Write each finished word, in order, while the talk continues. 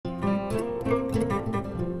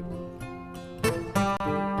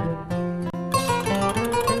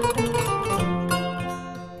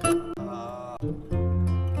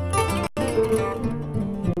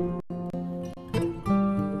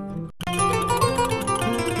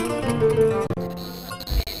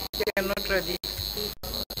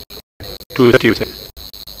2:30.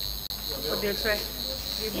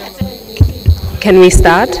 Can we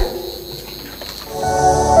start?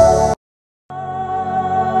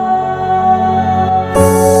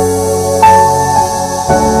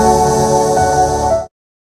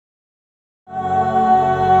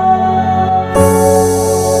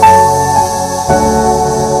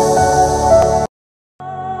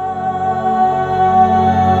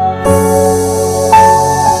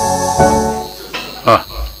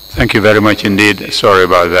 Thank you very much indeed. Sorry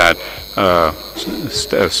about that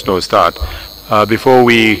slow start. Before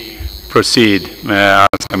we proceed, may I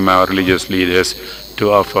ask our religious leaders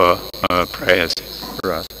to offer prayers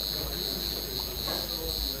for us.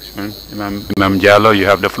 Imam Jallo, you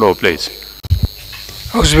have the floor, please.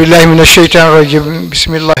 أعوذ بالله من الشيطان الرجيم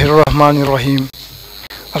بسم الله الرحمن الرحيم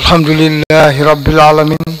الحمد لله رب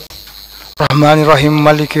العالمين الرحمن الرحيم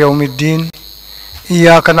مالك يوم الدين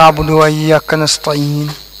إياك نعبد وإياك نستعين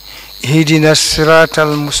اهدنا الصراط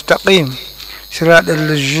المستقيم صراط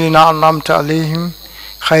الذين أنعمت عليهم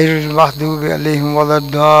خير المغضوب عليهم ولا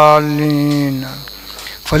الضالين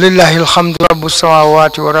فلله الحمد رب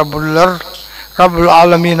السماوات ورب الأرض رب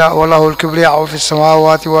العالمين وله الكبرياء في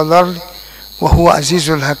السماوات والأرض وهو عزيز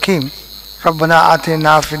الحكيم ربنا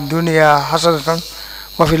آتنا في الدنيا حسنة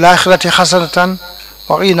وفي الآخرة حسنة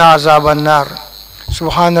وقنا عذاب النار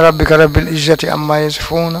سبحان ربك رب العزة عما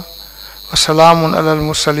يصفون وسلام على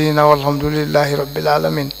المرسلين والحمد لله رب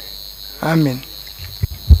العالمين آمين.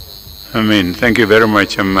 Amen. Thank you very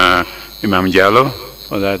much, Imam Jallo,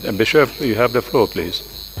 for that. Bishop, you have the floor, please.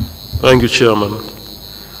 Thank you, Chairman.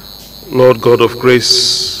 Lord God of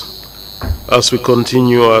grace, as we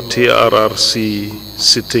continue our TRRC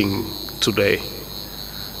sitting today,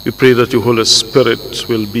 we pray that your Holy Spirit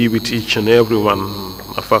will be with each and every one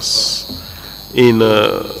of us in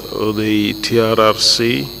the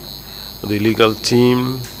TRRC, the legal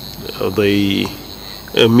team, the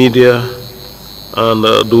media, and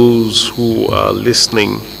those who are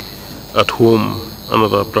listening at home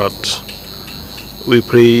and abroad. We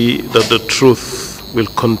pray that the truth will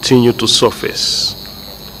continue to surface,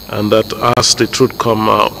 and that as the truth come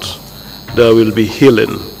out, there will be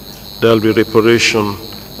healing, there will be reparation,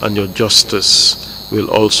 and your justice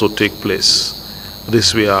will also take place.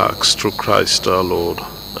 This we ask through Christ our Lord.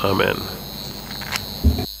 Amen.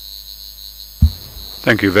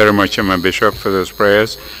 Thank you very much, Bishop, for those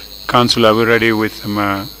prayers. Council, are we ready with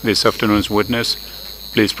this afternoon's witness?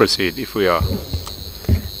 Please proceed, if we are.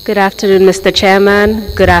 Good afternoon, Mr.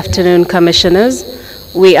 Chairman. Good afternoon, Commissioners.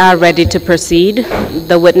 We are ready to proceed.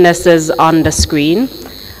 The witness is on the screen.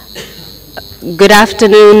 Good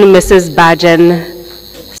afternoon, Mrs. Bajen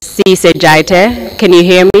Ceesay Jaiteh. Can you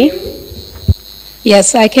hear me?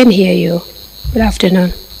 Yes, I can hear you. Good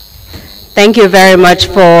afternoon. Thank you very much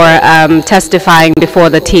for testifying before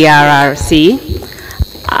the TRRC.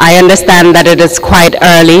 I understand that it is quite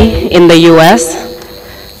early in the U.S.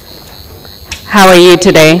 How are you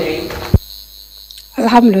today?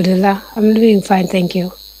 Alhamdulillah, I'm doing fine, thank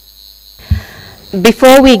you.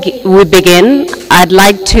 Before we begin, I'd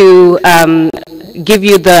like to give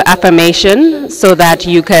you the affirmation so that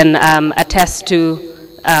you can attest to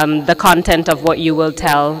the content of what you will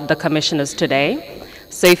tell the commissioners today.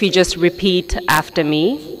 So if you just repeat after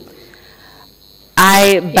me.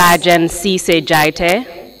 I, Bajen Ceesay Jaiteh.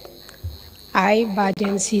 I,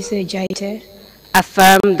 Bajen Ceesay Jaiteh.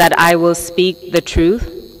 Affirm that I will speak the truth.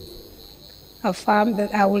 Affirm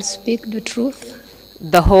that I will speak the truth.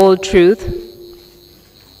 The whole truth.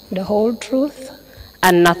 The whole truth.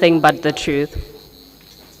 And nothing but the truth.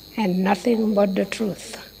 And nothing but the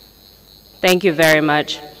truth. Thank you very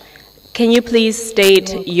much. Can you please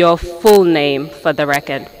state your full name for the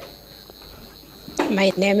record?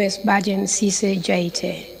 My name is Bajen Ceesay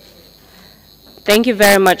Jaiteh. Thank you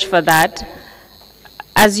very much for that.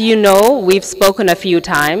 As you know, we've spoken a few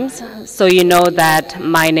times, so you know that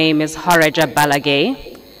my name is Horeja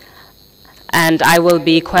Balagay, and I will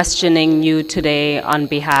be questioning you today on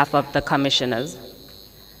behalf of the commissioners.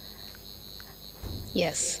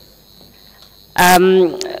 Yes.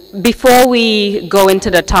 Before we go into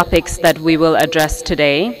the topics that we will address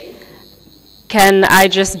today, can I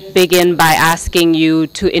just begin by asking you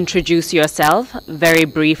to introduce yourself very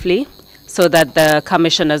briefly so that the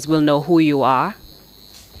commissioners will know who you are?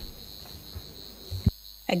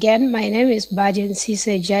 Again, my name is Bajen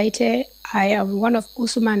Ceesay Jaiteh. I am one of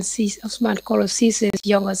Usman Koro Ceesay's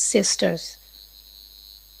younger sisters.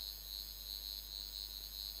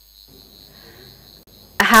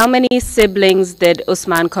 How many siblings did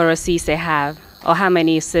Usman Koro Ceesay have? Or how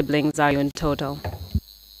many siblings are you in total?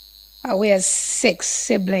 We have 6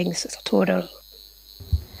 siblings total.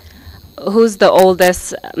 Who's the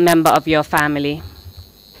oldest member of your family?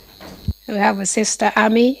 We have a sister,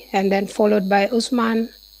 Ami, and then followed by Usman,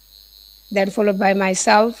 then followed by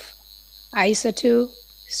myself, Aisatu,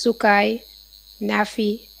 Sukai,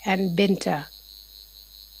 Nafi, and Binta.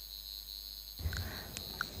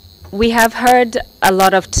 We have heard a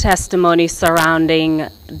lot of testimony surrounding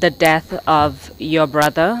the death of your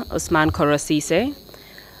brother, Usman Ceesay.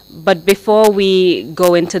 But before we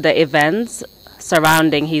go into the events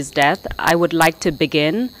surrounding his death, I would like to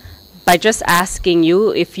begin by just asking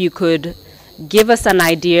you if you could give us an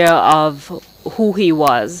idea of who he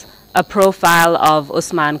was, a profile of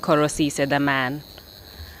Usman Ceesay, the man.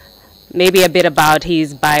 Maybe a bit about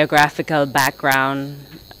his biographical background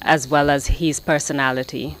as well as his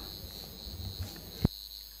personality.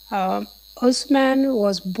 Usman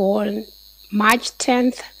was born March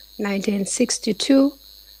 10th, 1962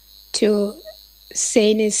 to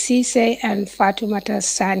Ceesay and Fatumata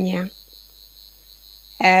Sanya.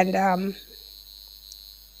 And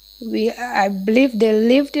I believe they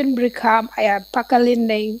lived in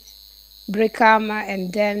Pakalinding, Brikama,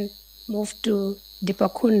 and then moved to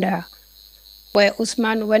Dipakunda, where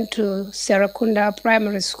Usman went to Serakunda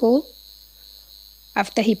Primary School.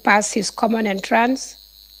 After he passed his common entrance,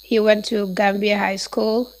 he went to Gambia High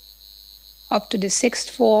School up to the 6th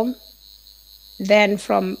form. Then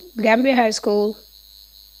from Gambia High School,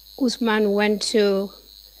 Usman went to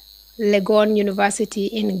Legon University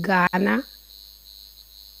in Ghana.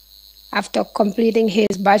 After completing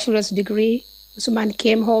his bachelor's degree, Usman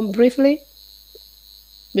came home briefly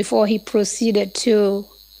before he proceeded to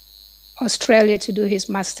Australia to do his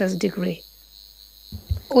master's degree.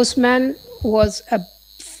 Usman was a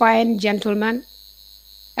fine gentleman,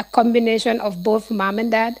 a combination of both mom and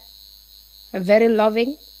dad, very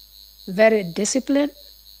loving, very disciplined,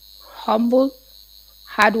 humble,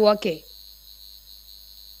 hardworking.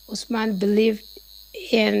 Usman believed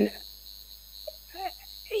in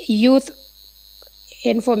youth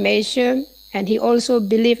information, and he also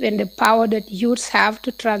believed in the power that youths have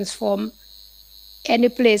to transform any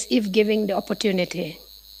place if given the opportunity.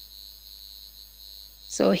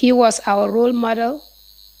 So he was our role model.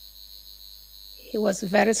 He was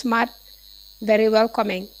very smart, very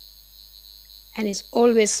welcoming, and he's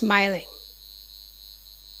always smiling.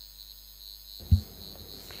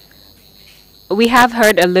 We have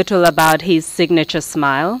heard a little about his signature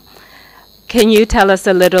smile. Can you tell us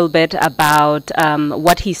a little bit about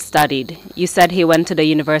what he studied? You said he went to the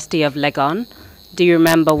University of Legon. Do you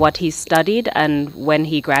remember what he studied and when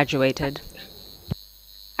he graduated?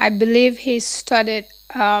 I believe he studied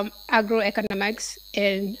agroeconomics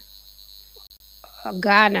in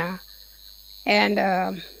Ghana,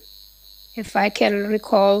 and if I can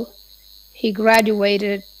recall, he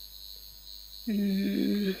graduated,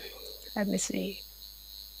 let me see,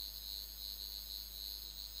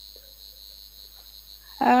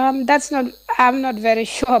 I'm not very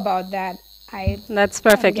sure about that. That's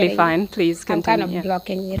perfectly fine. Please continue. I'm kind of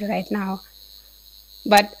blocking it right now.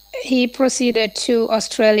 But he proceeded to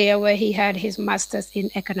Australia, where he had his master's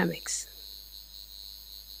in economics.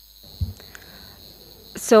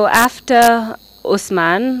 So after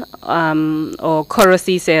Usman, or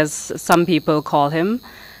Ceesay as some people call him,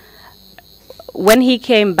 when he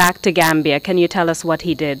came back to Gambia, can you tell us what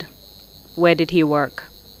he did? Where did he work?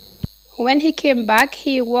 When he came back,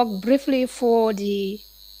 he worked briefly for the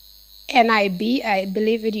NIB, I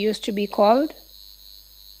believe it used to be called.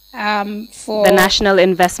 For the National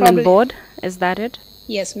Investment Board, is that it?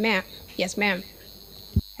 Yes, ma'am. Yes, ma'am.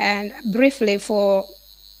 And briefly for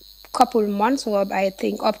a couple months, or I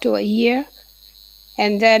think up to a year.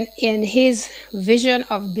 And then in his vision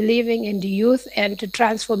of believing in the youth and the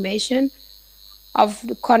transformation of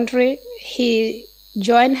the country, he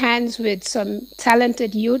joined hands with some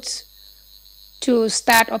talented youths to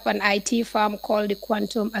start up an IT firm called the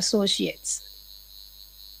Quantum Associates.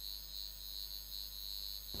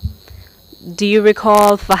 Do you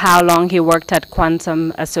recall for how long he worked at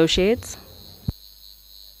Quantum Associates?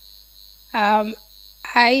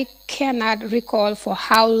 I cannot recall for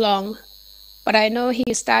how long, but I know he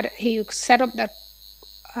set up that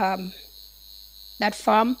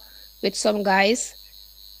firm with some guys,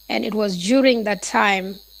 and it was during that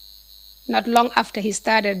time, not long after he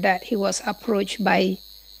started, that he was approached by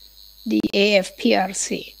the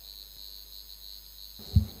AFPRC.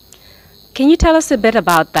 Can you tell us a bit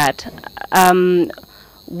about that?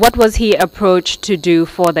 What was he approached to do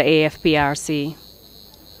for the AFPRC?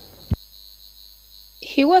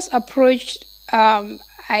 He was approached,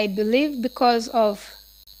 I believe, because of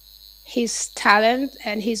his talent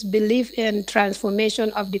and his belief in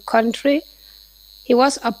transformation of the country. He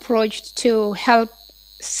was approached to help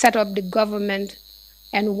set up the government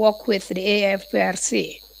and work with the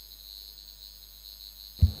AFPRC.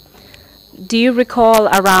 Do you recall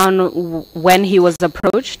around when he was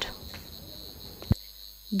approached?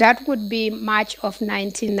 That would be March of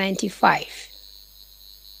 1995.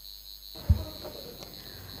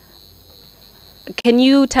 Can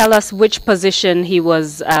you tell us which position he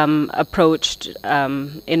was approached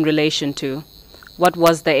in relation to? What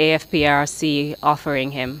was the AFPRC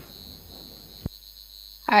offering him?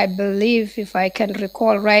 I believe, if I can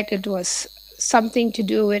recall right, it was something to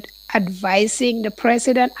do with advising the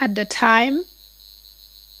president at the time.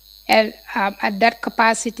 And at that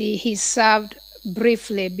capacity, he served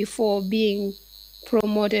briefly before being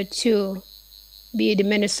promoted to be the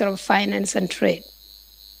Minister of Finance and Trade.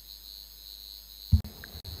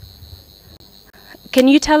 Can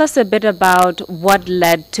you tell us a bit about what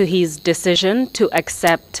led to his decision to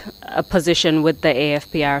accept a position with the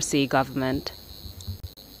AFPRC government?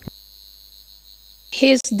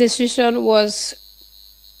 His decision was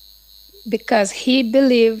because he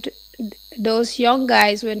believed those young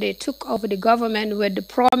guys, when they took over the government with the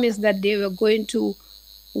promise that they were going to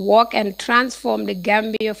work and transform the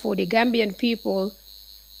Gambia for the Gambian people,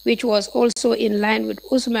 which was also in line with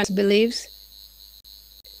Usman's beliefs.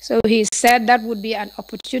 So he said that would be an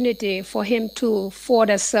opportunity for him to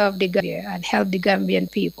further serve the Gambia and help the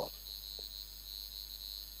Gambian people.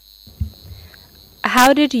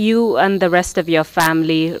 How did you and the rest of your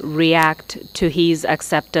family react to his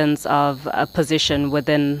acceptance of a position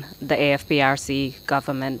within the AFPRC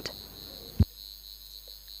government?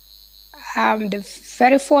 The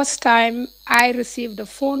very first time I received a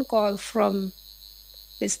phone call from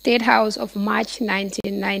the State House of March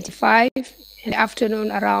 1995 in the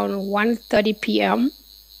afternoon around 1:30 p.m.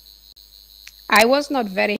 I was not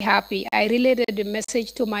very happy. I related the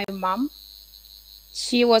message to my mom.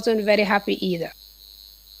 She wasn't very happy either.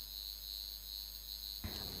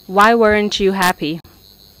 Why weren't you happy?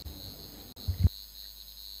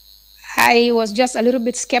 I was just a little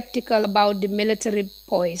bit skeptical about the military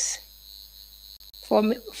boys.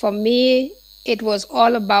 For me, it was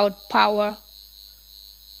all about power,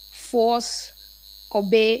 force,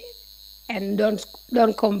 obey, and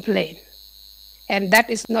don't complain. And that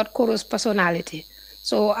is not Koro's personality.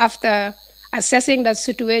 So after assessing that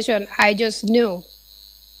situation, I just knew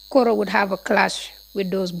Koro would have a clash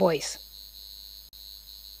with those boys.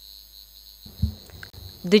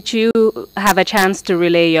 Did you have a chance to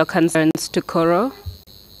relay your concerns to Koro?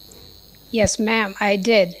 Yes, ma'am, I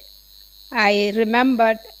did. I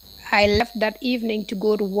remembered I left that evening to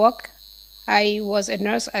go to work. I was a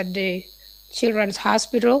nurse at the Children's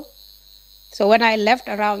Hospital. So when I left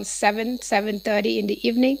around 7:30 in the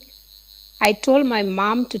evening, I told my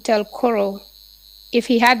mom to tell Koro if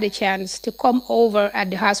he had the chance to come over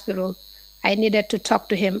at the hospital, I needed to talk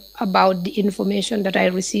to him about the information that I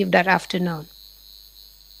received that afternoon.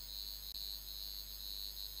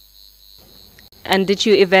 And did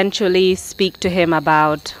you eventually speak to him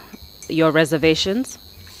about your reservations?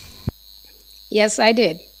 Yes, I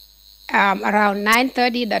did. Around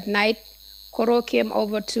 9:30 that night, Koro came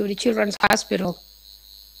over to the Children's Hospital.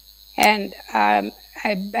 And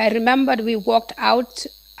I remembered we walked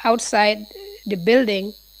outside the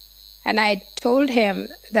building, and I told him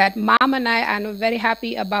that Mom and I are not very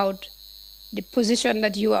happy about the position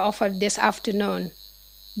that you were offered this afternoon,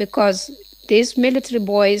 because these military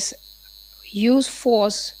boys use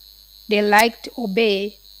force. They like to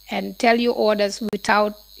obey and tell you orders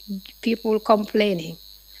without people complaining.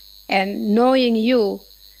 And knowing you,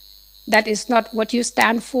 that is not what you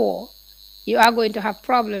stand for, you are going to have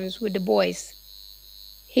problems with the boys.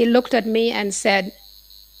 He looked at me and said,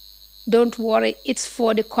 "Don't worry, it's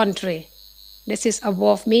for the country. This is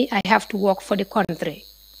above me. I have to work for the country."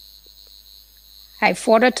 I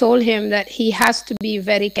further told him that he has to be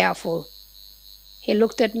very careful. He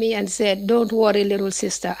looked at me and said, "Don't worry, little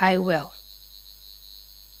sister, I will."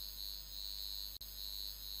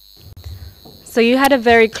 So you had a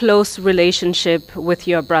very close relationship with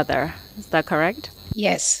your brother, is that correct?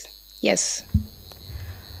 Yes, yes.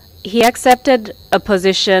 He accepted a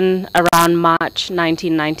position around March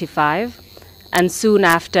 1995 and soon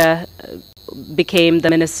after became the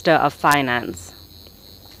Minister of Finance.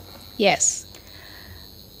 Yes.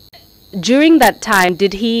 During that time,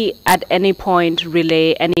 did he at any point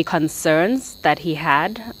relay any concerns that he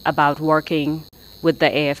had about working with the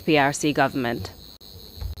AFPRC government?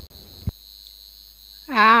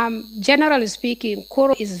 Generally speaking,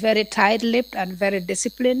 Koro is very tight-lipped and very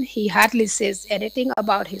disciplined. He hardly says anything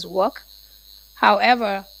about his work.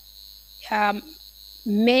 However,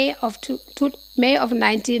 May of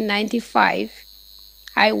 1995,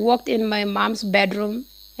 I walked in my mom's bedroom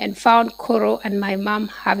and found Koro and my mom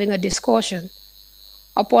having a discussion.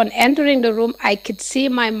 Upon entering the room, I could see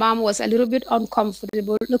my mom was a little bit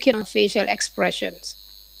uncomfortable looking at facial expressions.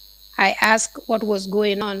 I asked what was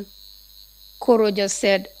going on. Koro just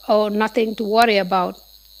said, "Oh, nothing to worry about."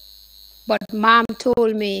 But mom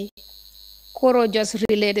told me Koro just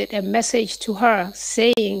related a message to her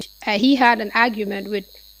saying he had an argument with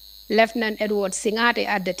Lieutenant Edward Singate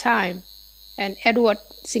at the time, and Edward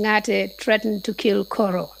Singate threatened to kill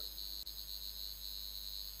Koro.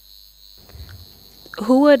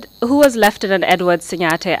 Who was Lieutenant Edward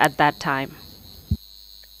Singate at that time?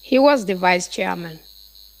 He was the vice chairman.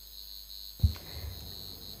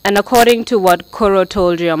 And according to what Koro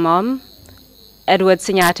told your mom, Edward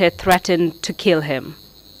Singate threatened to kill him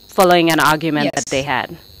following an argument Yes. that they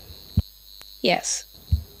had. Yes.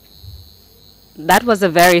 That was a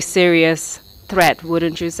very serious threat,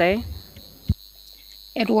 wouldn't you say?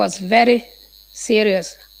 It was very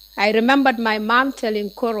serious. I remembered my mom telling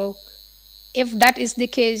Koro, "If that is the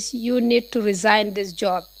case, you need to resign this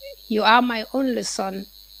job. You are my only son,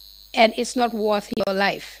 and it's not worth your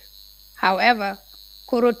life." However,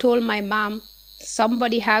 Koro told my mom,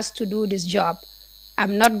 "Somebody has to do this job.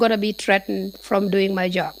 I'm not going to be threatened from doing my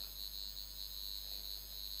job."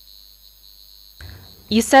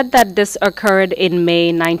 You said that this occurred in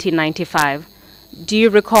May 1995. Do you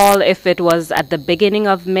recall if it was at the beginning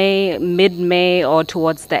of May, mid-May, or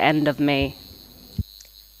towards the end of May?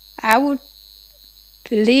 I would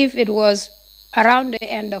believe it was around the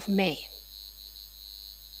end of May.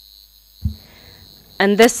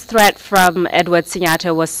 And this threat from Edward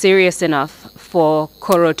Singate was serious enough for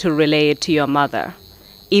Koro to relay it to your mother,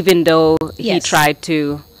 even though he Yes. tried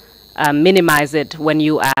to minimize it when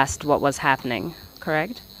you asked what was happening,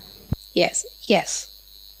 correct? Yes, yes.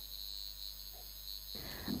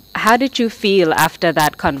 How did you feel after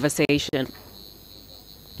that conversation?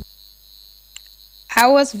 I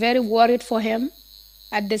was very worried for him.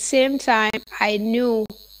 At the same time, I knew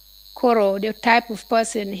Koro, the type of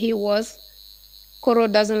person he was. Koro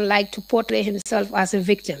doesn't like to portray himself as a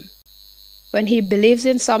victim. When he believes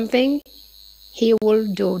in something, he will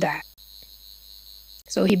do that.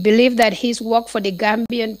 So he believed that his work for the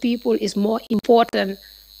Gambian people is more important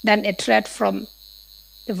than a threat from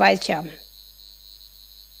the vice chairman.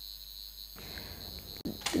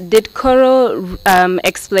 Did Koro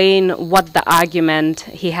explain what the argument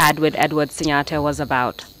he had with Edward Singate was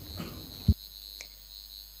about?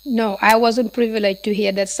 No, I wasn't privileged to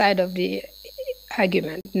hear that side of the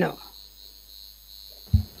argument, no.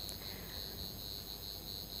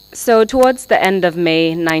 So towards the end of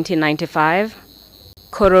May 1995,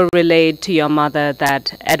 Koro relayed to your mother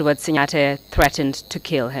that Edward Singate threatened to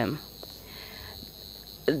kill him.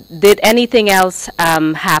 Did anything else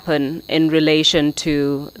happen in relation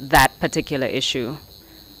to that particular issue?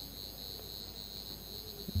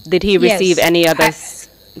 Did he receive Yes, any other...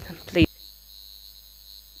 Please.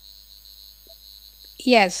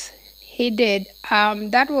 Yes, he did.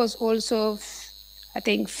 That was also, I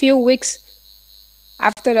think, few weeks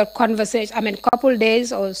after the conversation, couple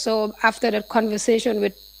days or so after the conversation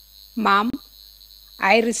with Mom,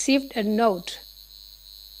 I received a note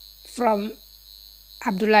from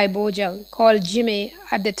Abdullah Bajen called Jimmy.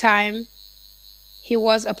 At the time, he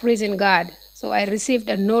was a prison guard. So I received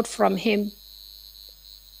a note from him,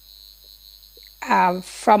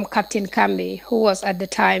 from Captain Kambi, who was at the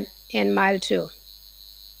time in Mile 2.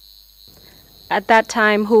 At that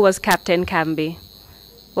time, who was Captain Kambi?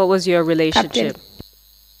 What was your relationship?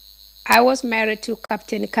 I was married to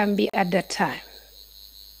Captain Kambi at that time.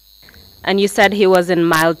 And you said he was in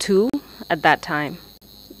Mile 2 at that time?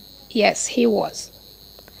 Yes, he was.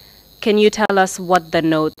 Can you tell us what the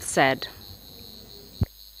note said?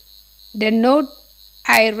 The note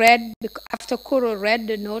I read, after Koro read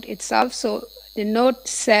the note itself, so the note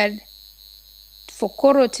said for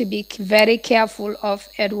Koro to be very careful of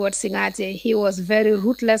Edward Singate. He was very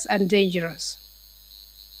ruthless and dangerous.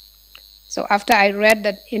 So after I read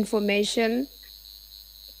that information,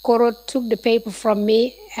 Koro took the paper from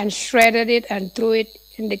me and shredded it and threw it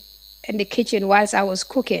in the kitchen whilst I was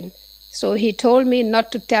cooking. So he told me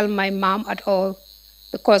not to tell my mom at all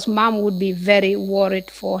because Mom would be very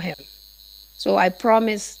worried for him. So I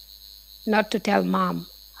promised not to tell Mom.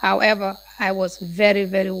 However, I was very,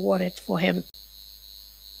 very worried for him.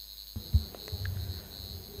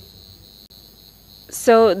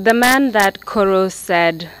 So the man that Koro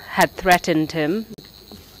said had threatened him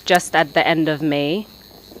just at the end of May,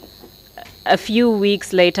 a few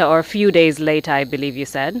weeks later or a few days later, I believe you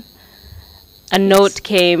said, a note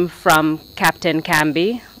came from Captain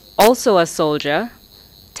Kambi, also a soldier,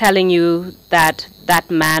 telling you that that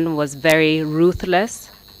man was very ruthless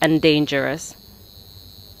and dangerous.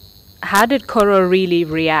 How did Koro really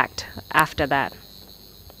react after that?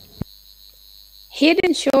 He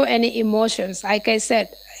didn't show any emotions. Like I said,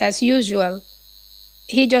 as usual,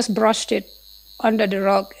 he just brushed it under the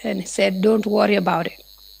rug and said, don't worry about it.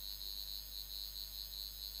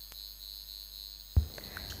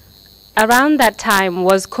 Around that time,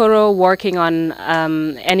 was Koro working on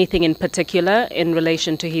anything in particular in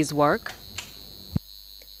relation to his work?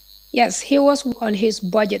 Yes, he was on his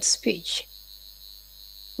budget speech,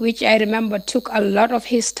 which I remember took a lot of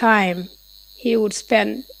his time. He would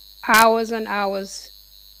spend hours and hours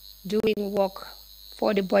doing work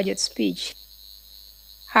for the budget speech.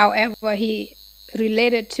 However, he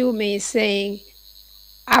related to me saying,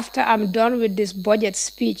 after I'm done with this budget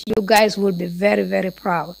speech, you guys will be very, very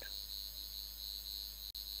proud.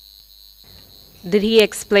 Did he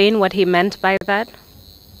explain what he meant by that?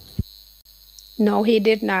 No, he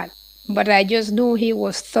did not. But I just knew he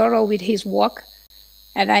was thorough with his work,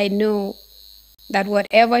 and I knew that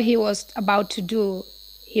whatever he was about to do,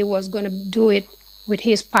 he was going to do it with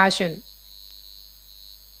his passion.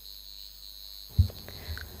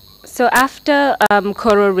 So after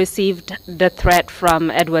Koro received the threat from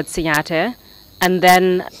Edward Jaiteh and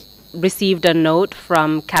then received a note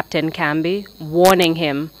from Captain Camby warning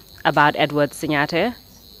him about Edward Jaiteh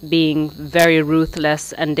being very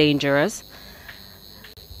ruthless and dangerous,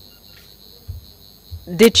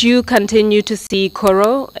 did you continue to see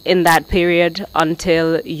Koro in that period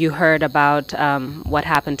until you heard about what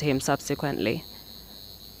happened to him subsequently?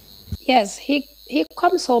 Yes, he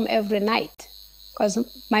comes home every night because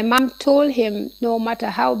my mom told him no matter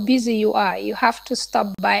how busy you are, you have to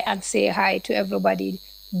stop by and say hi to everybody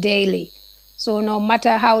daily. So no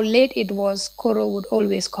matter how late it was, Koro would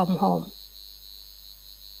always come home.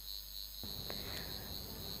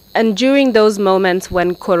 And during those moments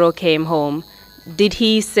when Koro came home, did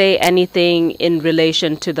he say anything in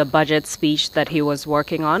relation to the budget speech that he was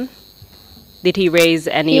working on? Did he raise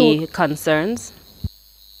any concerns?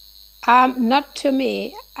 Not to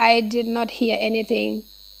me. I did not hear anything.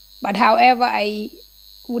 But however, I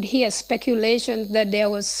would hear speculations that there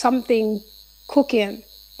was something cooking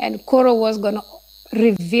and Koro was going to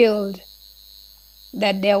reveal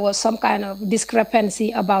that there was some kind of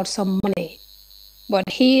discrepancy about some money. But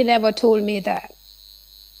he never told me that.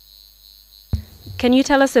 Can you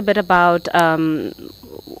tell us a bit about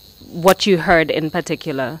what you heard in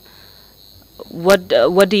particular?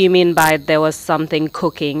 What do you mean by there was something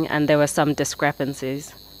cooking and there were some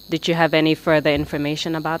discrepancies? Did you have any further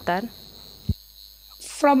information about that?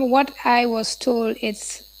 From what I was told,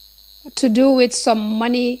 it's to do with some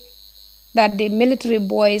money that the military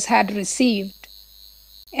boys had received.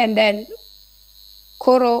 And then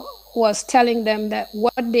Koro was telling them that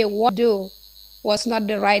what they want to do was not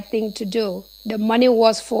the right thing to do. The money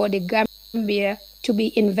was for the Gambia to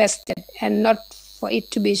be invested and not for it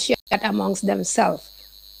to be shared amongst themselves.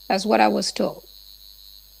 That's what I was told.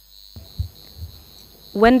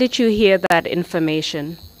 When did you hear that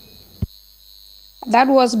information? That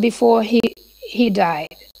was before he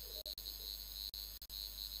died.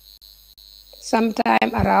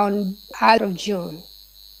 Sometime around half of June,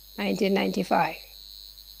 1995.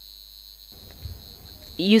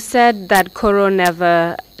 You said that Koro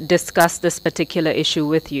never discussed this particular issue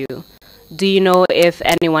with you. Do you know if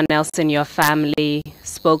anyone else in your family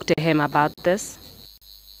spoke to him about this?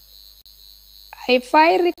 If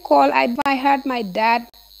I recall, I heard my dad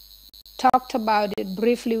talked about it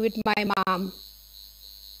briefly with my mom.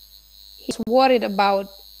 He's worried about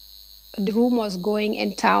the rumors going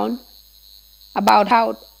in town about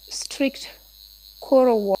how strict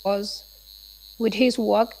Koro was with his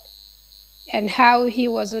work and how he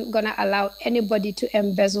wasn't going to allow anybody to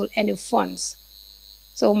embezzle any funds.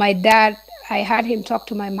 So my dad, I had him talk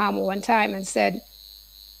to my mom one time and said,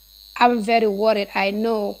 I'm very worried. I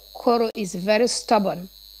know Koro is very stubborn,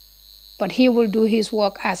 but he will do his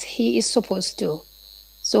work as he is supposed to.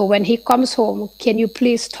 So when he comes home, can you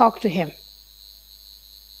please talk to him?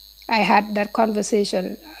 I had that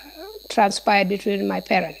conversation transpired between my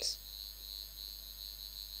parents.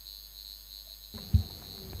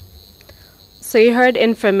 So you heard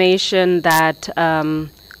information that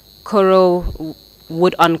Koro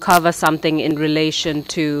would uncover something in relation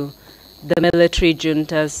to the military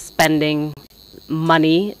junta's spending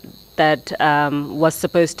money that was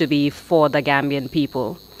supposed to be for the Gambian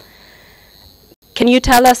people. Can you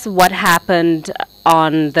tell us what happened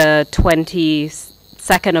on the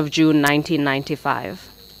 22nd of June, 1995?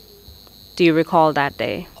 Do you recall that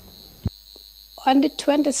day? On the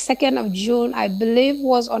 22nd of June, I believe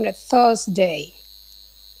was on a Thursday,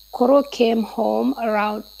 Koro came home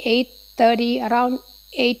around 8:30, around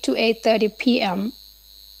 8 to 8:30 p.m.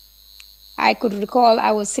 I could recall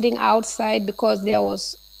I was sitting outside because there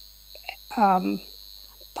was power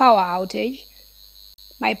outage.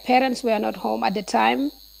 My parents were not home at the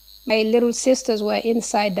time. My little sisters were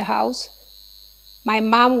inside the house. My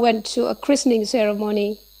mom went to a christening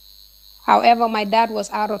ceremony. However, my dad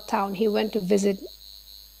was out of town. He went to visit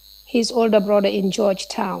his older brother in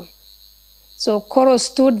Georgetown. So Koro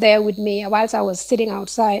stood there with me whilst I was sitting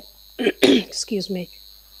outside. Excuse me.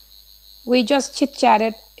 We just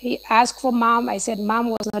chit-chatted. He asked for mom. I said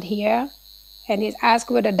mom was not here. And he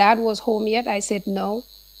asked whether dad was home yet. I said no.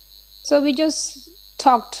 So we just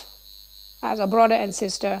talked as a brother and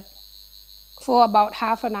sister for about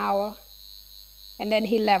half an hour. And then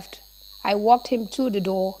he left. I walked him to the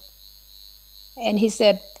door. And he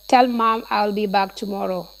said, tell mom I'll be back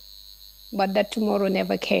tomorrow. But that tomorrow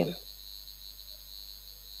never came.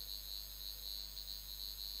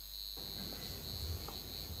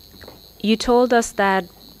 You told us that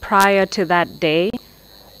prior to that day,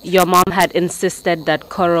 your mom had insisted that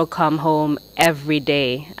Koro come home every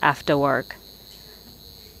day after work.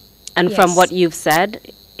 And Yes. from what you've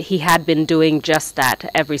said, he had been doing just that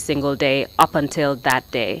every single day up until that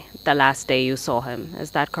day, the last day you saw him.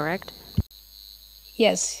 Is that correct?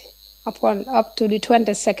 Yes, up to the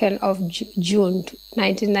 22nd of June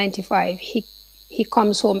 1995, he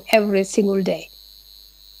comes home every single day.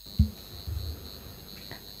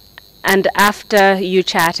 And after you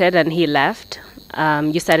chatted and he left,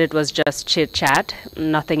 you said it was just chit-chat,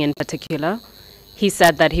 nothing in particular. He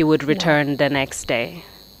said that he would return the next day,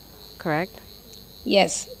 correct?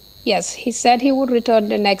 Yes, he said he would return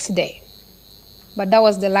the next day. But that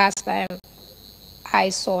was the last time I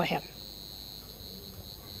saw him.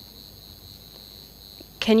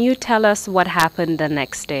 Can you tell us what happened the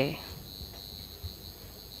next day?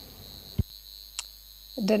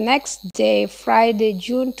 The next day, Friday,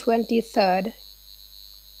 June 23rd,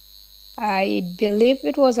 I believe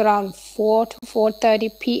it was around 4 to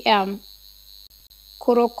 4:30 p.m.,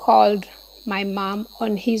 Koro called my mom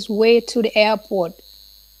on his way to the airport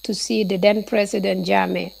to see the then President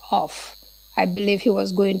Jammeh off. I believe he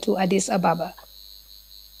was going to Addis Ababa.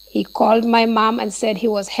 He called my mom and said he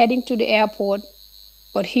was heading to the airport,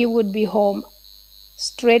 but he would be home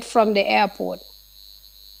straight from the airport.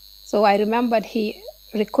 So I remembered he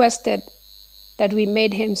requested that we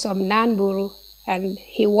made him some nanburu, and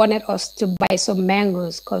he wanted us to buy some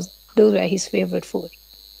mangoes because those were his favorite food.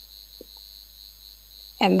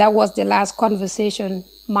 And that was the last conversation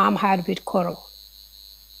mom had with Koro.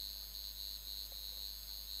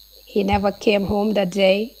 He never came home that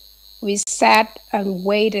day. We sat and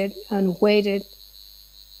waited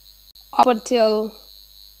up until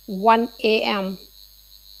 1 a.m.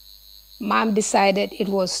 Mom decided it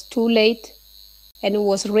was too late and it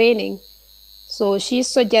was raining. So she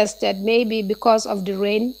suggested maybe because of the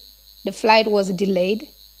rain, the flight was delayed.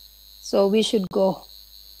 So we should go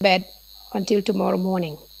to bed until tomorrow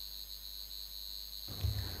morning.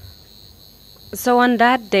 So on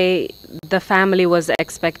that day, the family was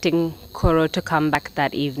expecting Koro to come back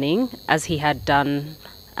that evening, as he had done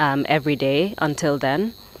every day until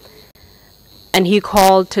then. And he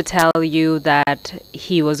called to tell you that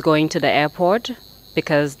he was going to the airport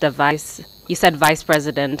because you said vice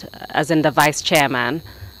president, as in the vice chairman.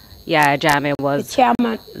 Yeah, Jammeh was...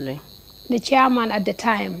 The chairman at the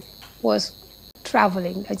time was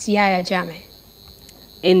traveling. It's Yahya Jammeh.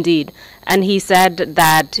 Indeed. And he said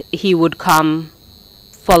that he would come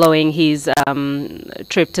following his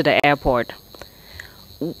trip to the airport.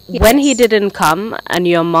 Yes. When he didn't come and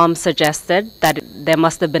your mom suggested that there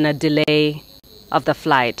must have been a delay of the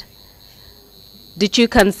flight, did you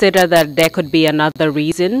consider that there could be another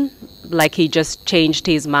reason, like he just changed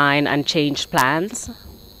his mind and changed plans?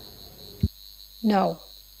 No,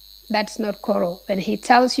 that's not Koro. When he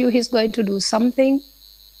tells you he's going to do something,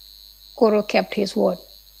 Koro kept his word.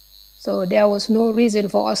 So there was no reason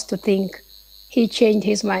for us to think he changed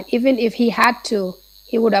his mind. Even if he had to,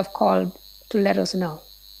 he would have called to let us know.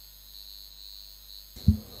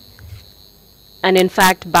 And in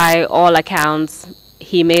fact, by all accounts,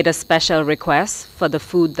 he made a special request for the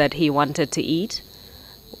food that he wanted to eat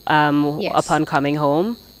Yes. upon coming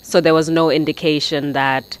home. So there was no indication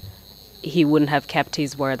that he wouldn't have kept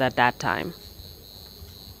his word at that time.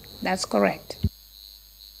 That's correct.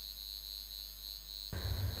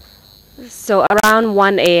 So around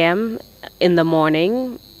 1 a.m. in the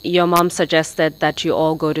morning, your mom suggested that you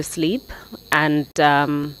all go to sleep and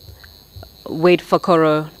wait for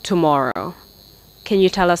Koro tomorrow. Can you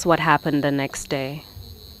tell us what happened the next day?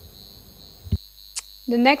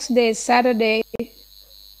 The next day, Saturday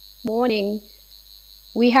morning,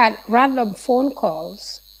 We had random phone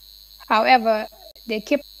calls. However, they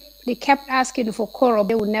kept asking for Koro.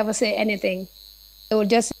 They would never say anything. They would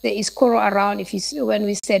just say, "Is Koro around?" When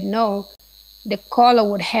we said no, the caller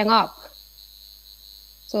would hang up.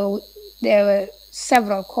 So there were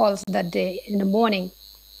several calls that day in the morning.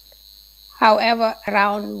 However,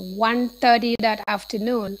 around 1:30 that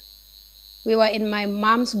afternoon, we were in my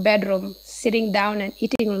mom's bedroom sitting down and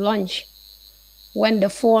eating lunch when the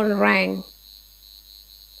phone rang.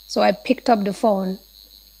 So I picked up the phone.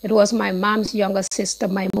 It was my mom's younger sister,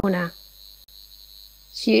 Maimuna.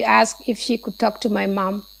 She asked if she could talk to my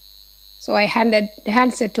mom. So I handed the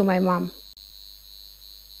handset to my mom.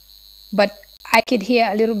 But I could hear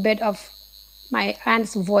a little bit of my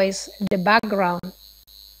aunt's voice in the background.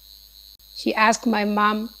 She asked my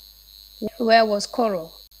mom, where was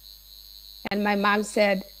Koro? And my mom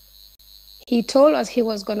said, he told us he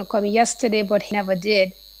was going to come yesterday, but he never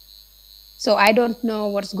did. So I don't know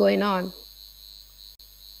what's going on.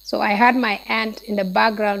 So I had my aunt in the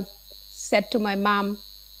background said to my mom,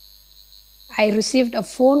 I received a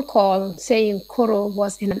phone call saying Koro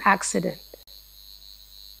was in an accident.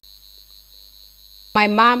 My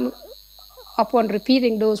mom, upon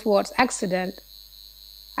repeating those words, accident,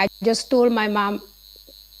 I just told my mom,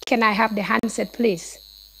 can I have the handset, please?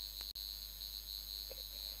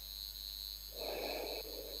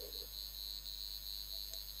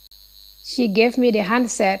 She gave me the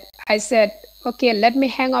handset. I said, okay, let me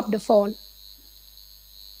hang up the phone.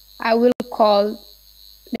 I will call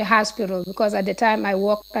the hospital because at the time I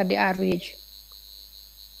worked at the RVH.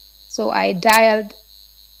 So I dialed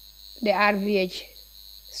the RVH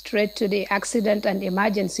straight to the accident and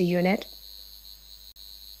emergency unit.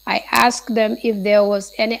 I asked them if there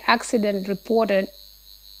was any accident reported.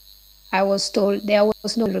 I was told there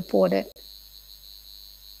was no reported.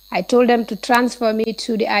 I told them to transfer me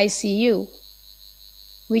to the ICU,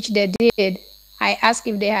 which they did. I asked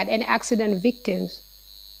if they had any accident victims.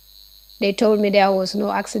 They told me there was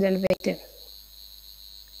no accident victim.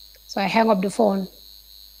 So I hung up the phone.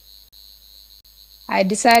 I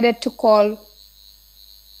decided to call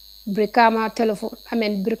Brikama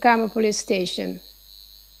police station,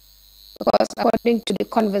 because according to the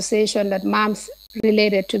conversation that moms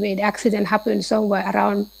related to me, the accident happened somewhere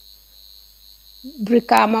around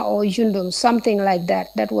Brikama or Yundum, something like that.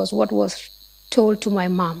 That was what was told to my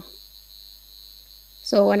mom.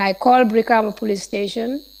 So when I called Brikama police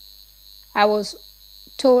station, I was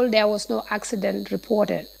told there was no accident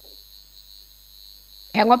reported.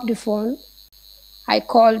 I hung up the phone. I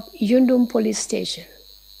called Yundum police station.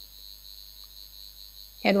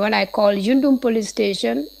 And when I called Yundum police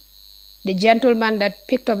station, the gentleman that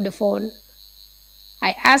picked up the phone,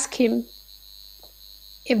 I asked him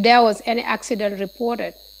if there was any accident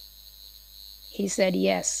reported. He said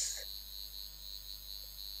yes.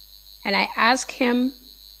 And I asked him,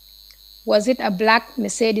 was it a black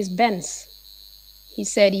Mercedes-Benz? He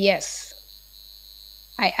said yes.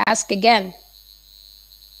 I asked again,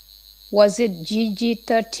 was it GG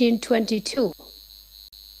 1322?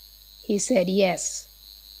 He said yes.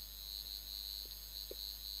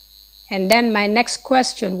 And then my next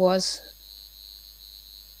question was,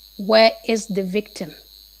 where is the victim?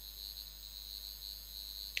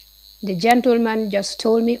 The gentleman just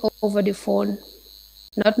told me over the phone,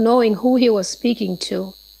 not knowing who he was speaking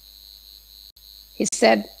to. He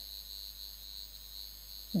said,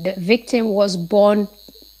 the victim was born,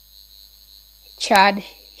 Chad,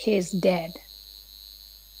 he is dead.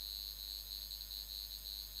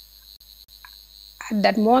 At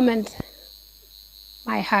that moment,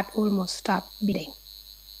 my heart almost stopped beating.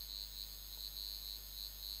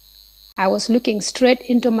 I was looking straight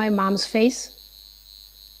into my mom's face.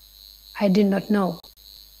 I did not know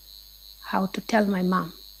how to tell my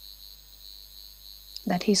mom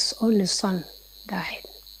that his only son died.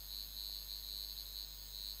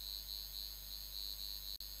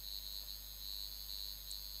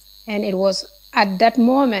 And it was at that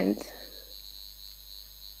moment,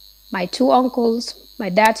 my two uncles, my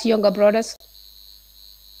dad's younger brothers,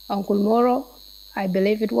 Uncle Moro, I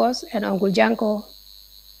believe it was, and Uncle Janko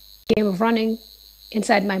came running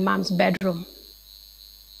inside my mom's bedroom.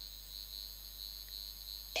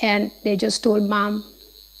 And they just told Mom,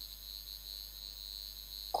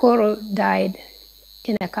 Koro died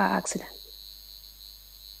in a car accident.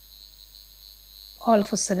 All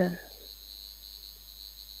of a sudden,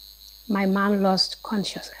 my mom lost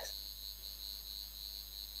consciousness.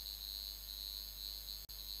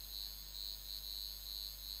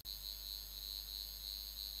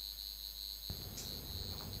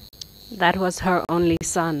 That was her only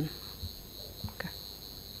son.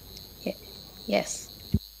 Okay. Yes.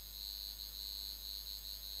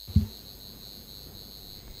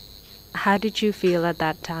 How did you feel at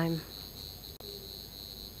that time?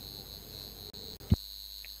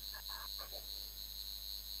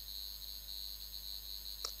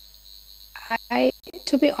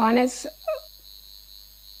 To be honest,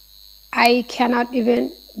 I cannot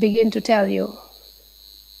even begin to tell you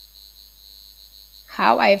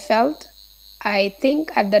how I felt. I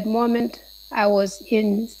think at that moment I was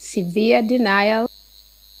in severe denial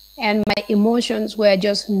and my emotions were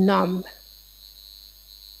just numb.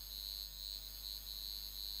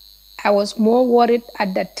 I was more worried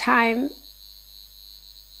at that time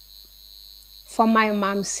for my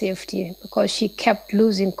mom's safety because she kept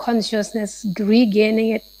losing consciousness, regaining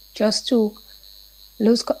it just to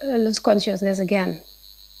lose consciousness again.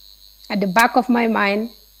 At the back of my mind,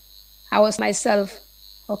 I was myself,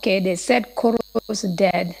 okay, they said Koro was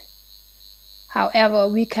dead. However,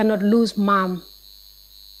 we cannot lose mom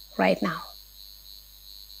right now.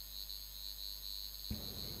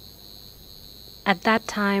 At that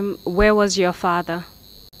time, where was your father?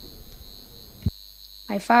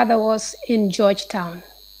 My father was in Georgetown.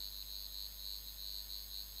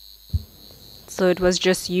 So it was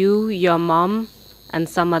just you, your mom, and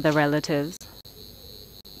some other relatives?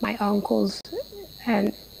 My uncles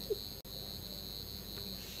and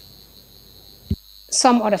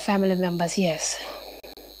some other family members, yes.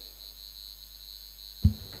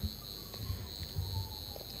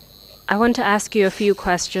 I want to ask you a few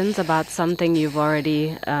questions about something you've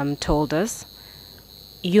already told us.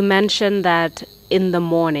 You mentioned that in the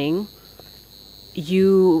morning,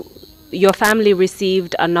 your family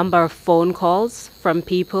received a number of phone calls from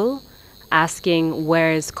people asking,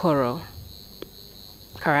 where is Koro?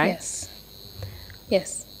 Correct? Yes.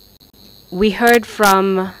 Yes. We heard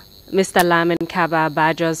from Mr. Lamin Kaba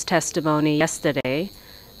Bajo's testimony yesterday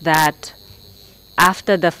that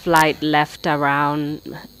after the flight left around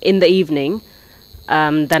in the evening,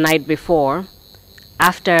 the night before,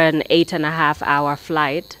 after an 8.5-hour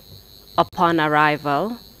flight, upon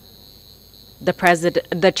arrival,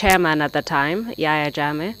 the chairman at the time, Yahya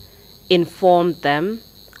Jammeh, informed them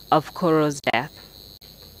of Koro's death.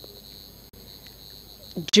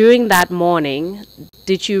 During that morning,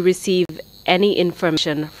 did you receive any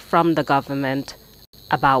information from the government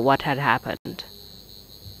about what had happened?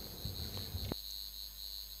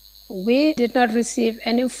 We did not receive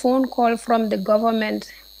any phone call from the government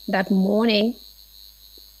that morning,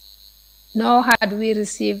 nor had we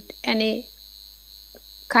received any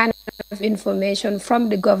kind of information from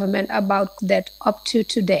the government about that up to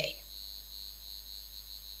today.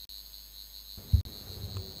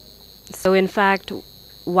 So in fact,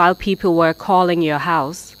 while people were calling your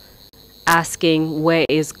house, asking where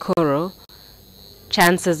is Koro,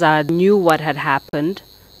 chances are you knew what had happened,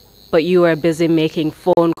 but you were busy making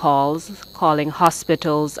phone calls, calling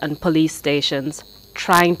hospitals and police stations,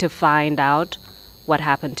 trying to find out what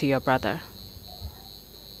happened to your brother.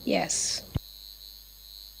 Yes.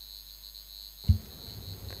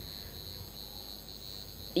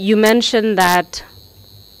 You mentioned that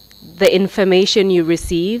the information you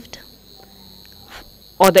received,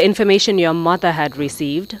 or the information your mother had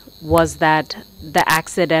received, was that the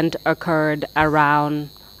accident occurred around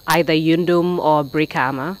either Yundum or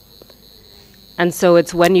Brikama. And so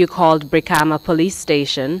it's when you called Brikama police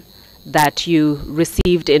station that you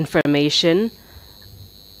received information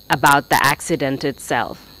about the accident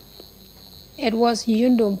itself. It was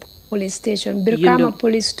Yundum police station. Brikama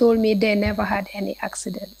police told me they never had any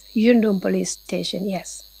accident. Yundum police station,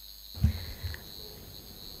 yes.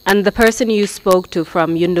 And the person you spoke to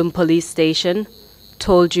from Yundum police station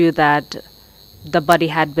told you that the body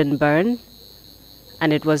had been burned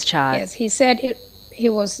and it was charred. Yes, he said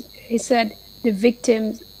he said the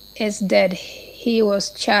victim is dead. He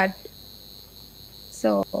was charred.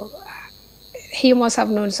 So he must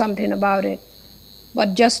have known something about it.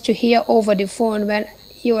 But just to hear over the phone when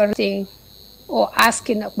you were saying or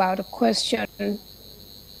asking about a question,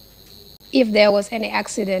 if there was any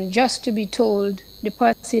accident, just to be told the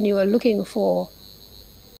person you were looking for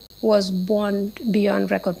was born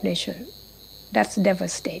beyond recognition. That's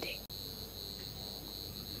devastating.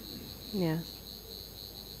 Yeah.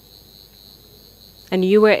 And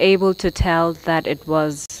you were able to tell that it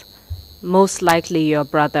was most likely your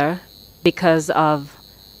brother because of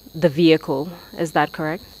the vehicle. Is that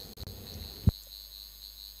correct?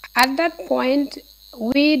 At that point,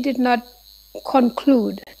 we did not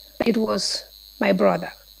conclude it was my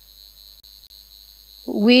brother.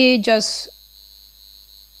 We just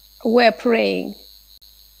were praying.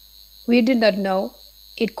 We did not know.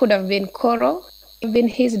 It could have been Koro, been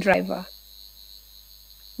his driver.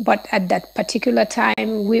 But at that particular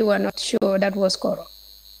time, we were not sure that was Koro.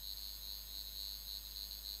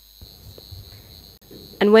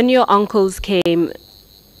 And when your uncles came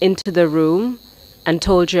into the room and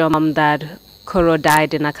told your mom that Koro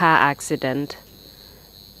died in a car accident,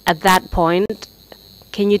 at that point,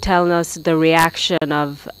 can you tell us the reaction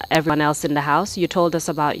of everyone else in the house? You told us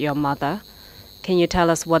about your mother. Can you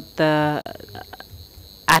tell us what the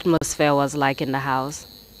atmosphere was like in the house?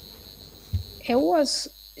 It was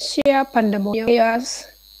sheer pandemonium.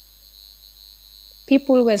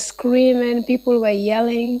 People were screaming, people were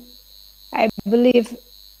yelling. I believe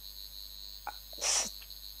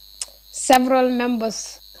several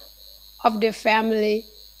members of the family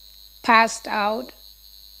passed out.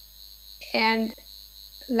 And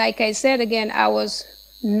like I said again, I was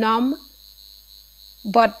numb,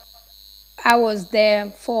 but I was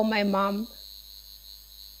there for my mom.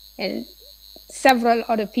 And several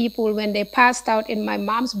other people, when they passed out in my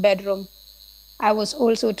mom's bedroom, I was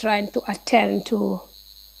also trying to attend to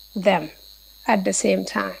them at the same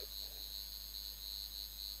time.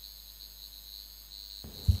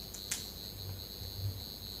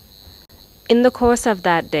 In the course of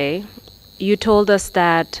that day, you told us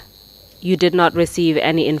that you did not receive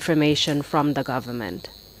any information from the government.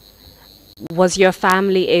 Was your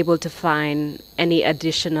family able to find any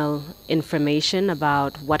additional information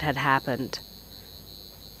about what had happened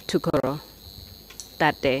to Koro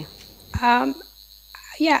that day?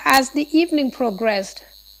 Yeah, as the evening progressed,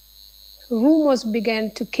 rumors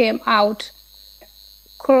began to come out.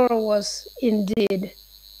 Koro was indeed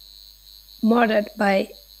murdered by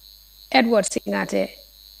Edward Singate,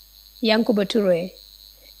 Yankuba Ture,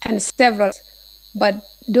 and several, but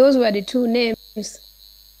those were the two names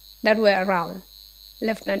that were around.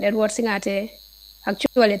 Lieutenant Edward Singate,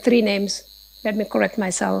 actually three names, let me correct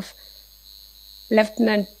myself.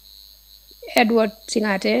 Lieutenant Edward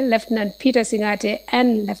Singate, Lieutenant Peter Singate,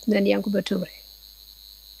 and Lieutenant Yankuba Ture.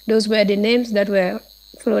 Those were the names that were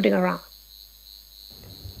floating around.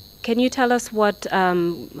 Can you tell us what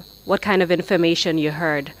kind of information you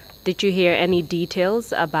heard? Did you hear any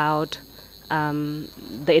details about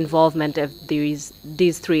the involvement of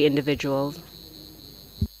these three individuals?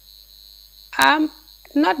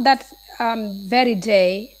 Not that very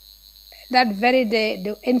day. That very day,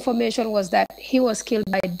 the information was that he was killed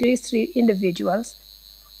by these three individuals.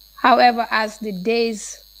 However, as the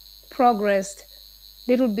days progressed,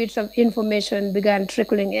 little bits of information began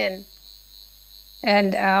trickling in.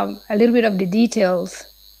 And a little bit of the details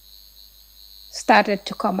started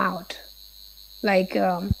to come out. Like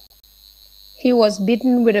he was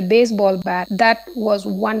beaten with a baseball bat. That was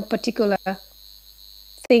one particular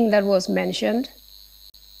thing that was mentioned.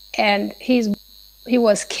 And he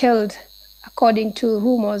was killed, according to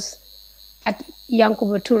rumors, at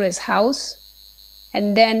Yankuba Ture's house.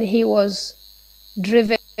 And then he was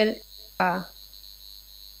driven, and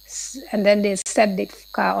then they set the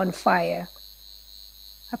car on fire,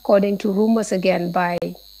 according to rumors again by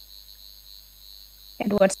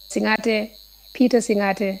Edward Singate, Peter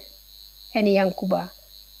Singate, and Yankuba.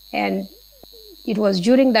 And it was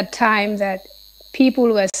during that time that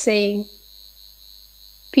people were saying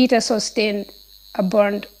Peter sustained a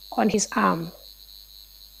burn on his arm.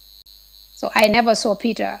 So I never saw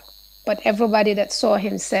Peter, but everybody that saw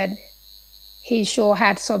him said he sure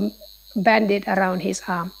had some bandage around his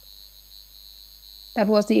arm. That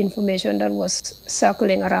was the information that was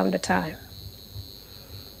circling around the time.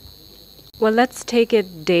 Well, let's take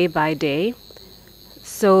it day by day.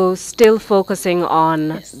 So still focusing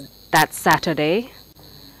on that Saturday,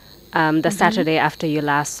 the Saturday after you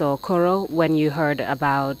last saw Koro, when you heard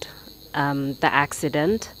about the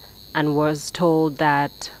accident and was told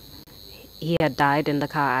that he had died in the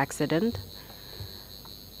car accident.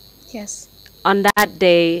 Yes. On that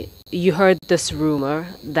day, you heard this rumor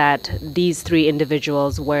that these three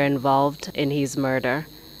individuals were involved in his murder: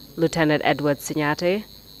 Lieutenant Edward Singate,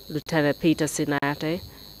 Lieutenant Peter Singate,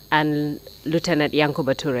 and Lieutenant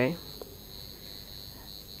Yankuba Ture.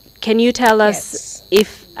 Can you tell us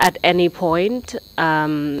if at any point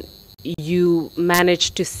you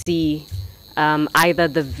managed to see either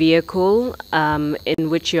the vehicle in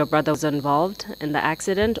which your brother was involved in the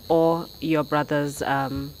accident or your brother's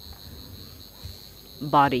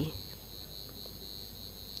body?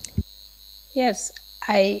 Yes,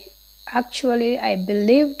 I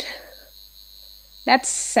believed that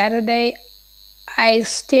Saturday I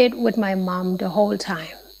stayed with my mom the whole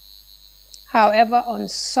time. However, on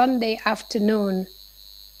Sunday afternoon,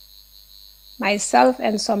 myself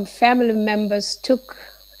and some family members took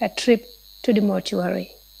a trip to the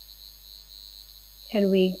mortuary.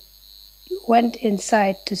 And we went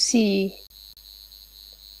inside to see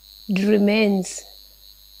the remains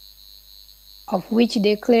of which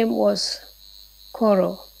they claim was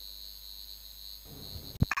Koro.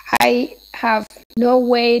 I have no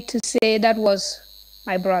way to say that was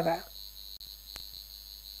my brother.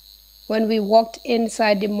 When we walked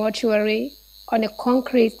inside the mortuary on a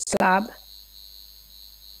concrete slab,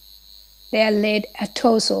 there laid a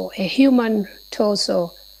torso, a human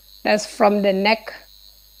torso, that's from the neck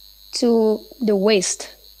to the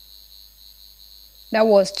waist. That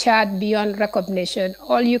was charred beyond recognition.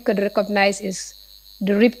 All you could recognize is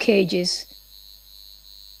the rib cages,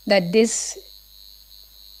 that this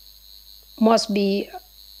must be,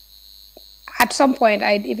 at some point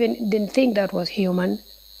I even didn't think that was human,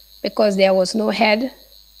 because there was no head,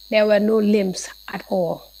 there were no limbs at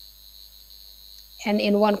all. And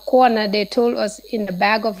in one corner, they told us in a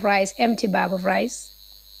bag of rice, empty bag of rice,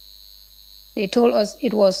 they told us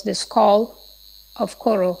it was the skull of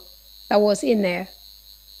Koro that was in there.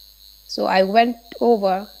 So I went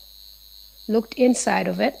over, looked inside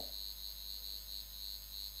of it.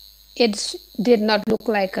 It did not look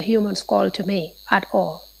like a human skull to me at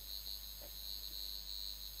all.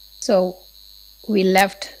 So we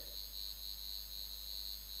left.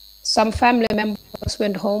 Some family members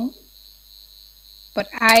went home, but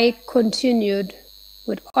I continued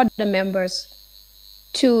with other members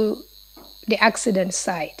to the accident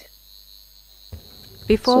site.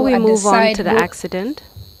 Before So we at move on to the side, accident,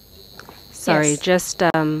 sorry, Yes. just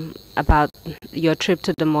about your trip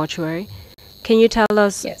to the mortuary, can you tell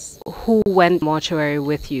us Yes. who went mortuary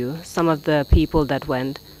with you, some of the people that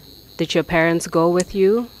went? Did your parents go with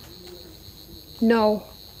you? No,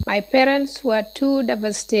 my parents were too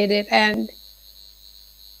devastated, and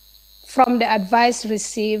from the advice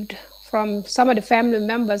received from some of the family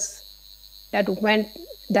members that went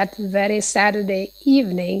that very Saturday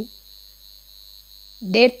evening,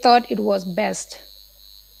 they thought it was best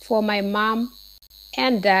for my mom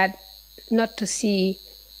and dad not to see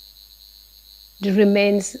the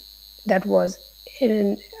remains that was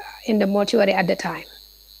in the mortuary at the time.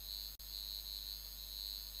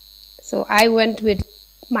 So I went with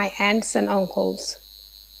my aunts and uncles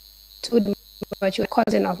to the mortuary,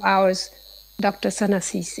 cousin of ours, Dr.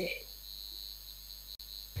 Ceesay.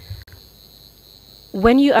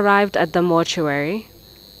 When you arrived at the mortuary,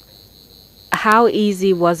 how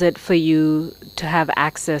easy was it for you to have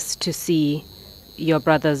access to see your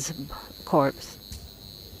brother's corpse?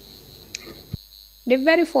 The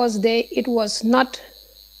very first day, it was not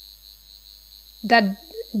that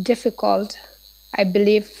difficult, I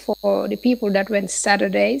believe, for the people that went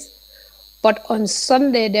Saturdays. But on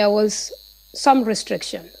Sunday, there was some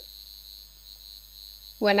restriction.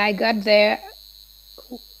 When I got there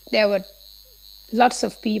were lots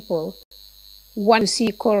of people want to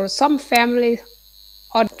see Koro. Some family,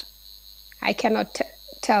 or I cannot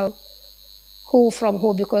tell who from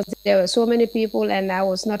who, because there were so many people and I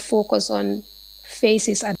was not focused on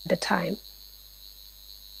faces at the time.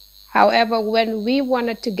 However, when we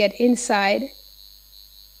wanted to get inside,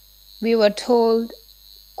 we were told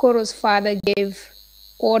Koro's father gave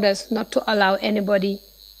orders not to allow anybody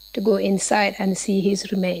to go inside and see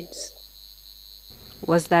his remains.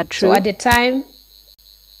 Was that true? So at the time,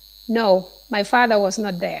 no, my father was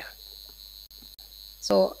not there.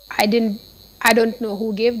 So I don't know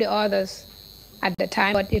who gave the orders at the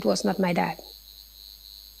time, but it was not my dad.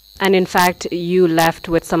 And in fact, you left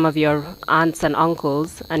with some of your aunts and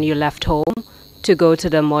uncles, and you left home to go to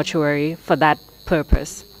the mortuary for that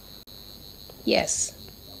purpose. Yes.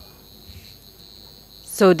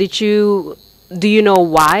 So do you know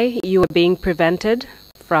why you were being prevented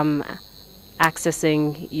from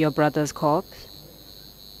accessing your brother's corpse?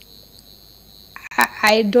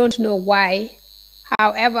 I don't know why.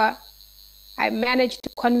 However, I managed to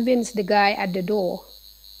convince the guy at the door.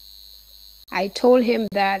 I told him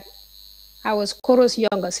that I was Koro's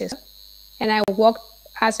younger sister and I worked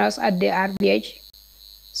as a nurse at the RBH.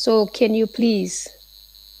 So can you please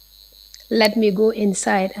let me go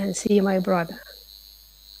inside and see my brother?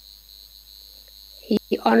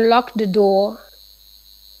 He unlocked the door.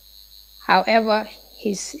 However,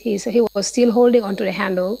 he was still holding onto the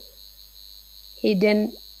handle. He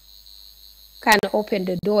didn't kind of open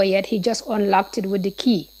the door yet. He just unlocked it with the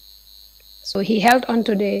key. So he held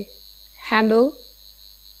onto the handle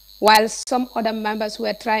while some other members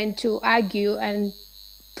were trying to argue and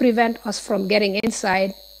prevent us from getting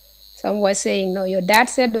inside. Some were saying, no, your dad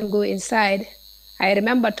said don't go inside. I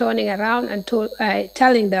remember turning around and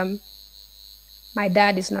telling them, my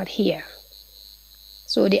dad is not here.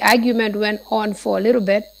 So the argument went on for a little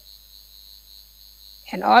bit,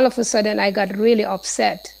 and all of a sudden I got really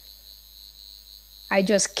upset. I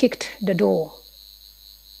just kicked the door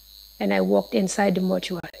and I walked inside the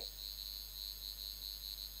mortuary.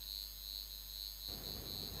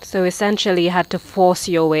 So essentially, you had to force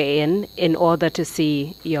your way in order to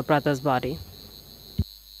see your brother's body.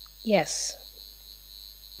 Yes.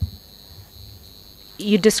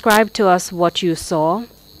 You described to us what you saw,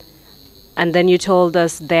 and then you told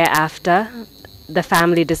us thereafter the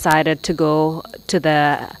family decided to go to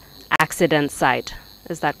the accident site.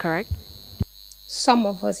 Is that correct? Some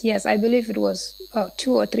of us, yes. I believe it was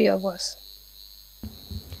 2 or 3 of us.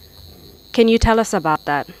 Can you tell us about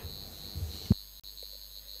that?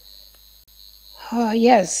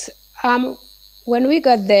 Yes. When we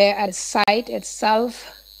got there at the site itself,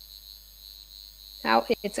 now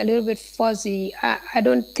it's a little bit fuzzy. I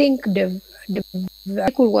don't think the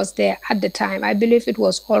vehicle was there at the time. I believe it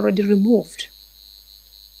was already removed.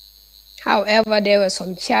 However, there were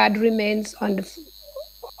some charred remains on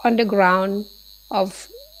the ground of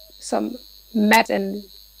some mat and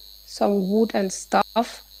some wood and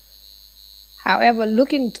stuff. However,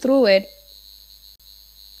 looking through it,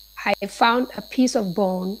 I found a piece of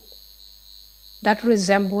bone that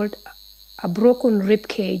resembled a broken rib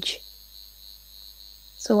cage.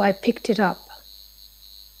 So I picked it up.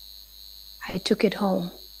 I took it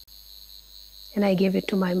home and I gave it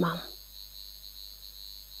to my mom.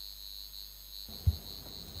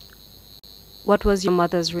 What was your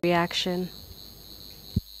mother's reaction?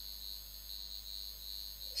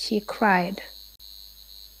 She cried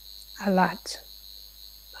a lot.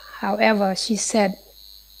 However, she said,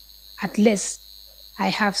 at least I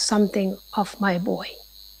have something of my boy.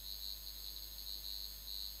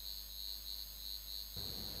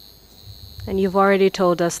 And you've already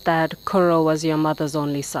told us that Kuro was your mother's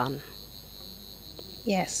only son.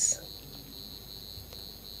 Yes.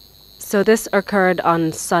 So this occurred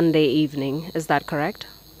on Sunday evening, is that correct?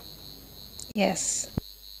 Yes.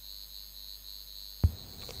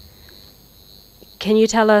 Can you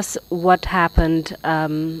tell us what happened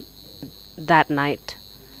that night?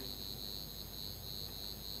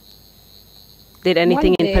 Did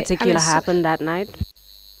anything in particular happen that night?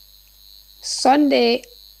 Sunday,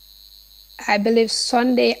 I believe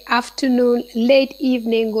Sunday afternoon, late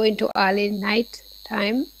evening, going to early night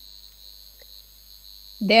time,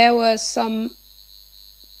 there were some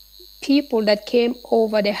people that came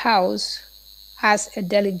over the house as a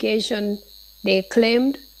delegation, they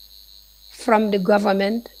claimed, from the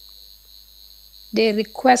government. They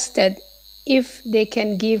requested if they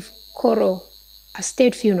can give Koro a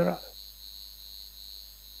state funeral.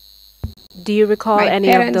 Do you recall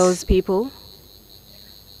any of those people?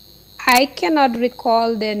 I cannot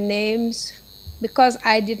recall their names because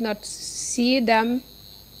I did not see them.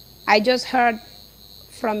 I just heard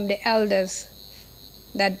from the elders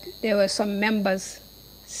that there were some members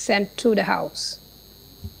sent to the house.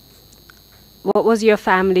 What was your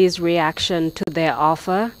family's reaction to their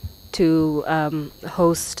offer to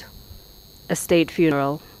host a state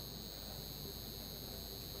funeral?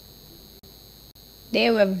 They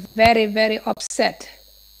were very, very upset,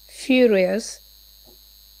 furious.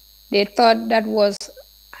 They thought that was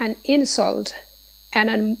an insult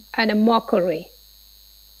and a mockery.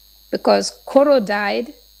 Because Koro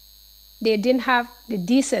died, they didn't have the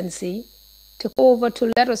decency to come over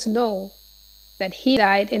to let us know that he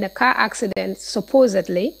died in a car accident,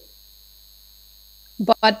 supposedly,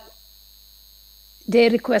 but they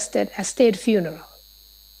requested a state funeral.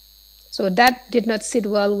 So that did not sit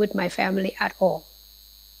well with my family at all.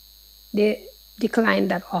 They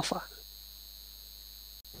declined that offer.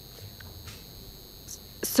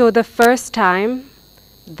 So the first time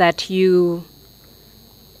that you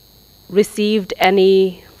received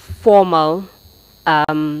any formal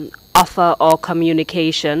offer or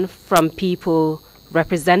communication from people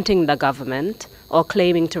representing the government or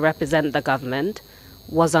claiming to represent the government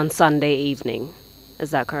was on Sunday evening.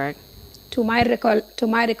 Is that correct? To my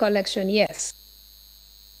recollection, yes.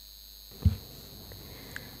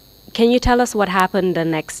 Can you tell us what happened the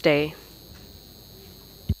next day?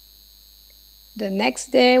 The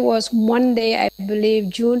next day was Monday, I believe,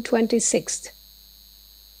 June 26th.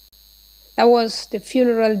 That was the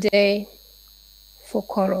funeral day for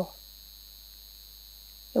Koro.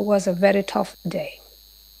 It was a very tough day.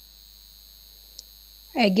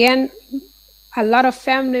 Again, a lot of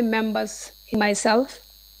family members and myself,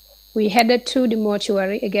 we headed to the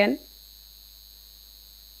mortuary again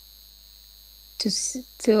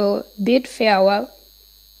to bid farewell,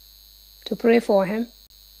 to pray for him.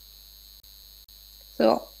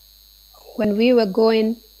 So when we were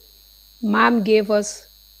going, Mom gave us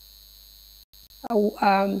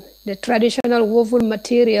the traditional woven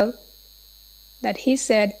material that he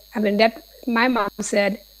said, that my mom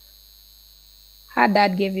said her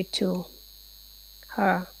dad gave it to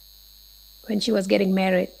her when she was getting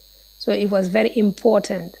married. So it was very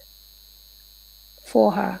important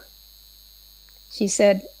for her. She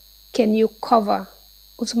said, "Can you cover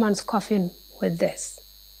Usman's coffin with this?"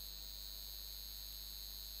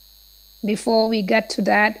 Before we got to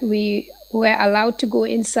that, we were allowed to go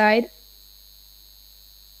inside.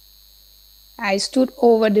 I stood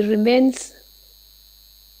over the remains.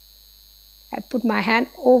 I put my hand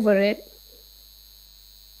over it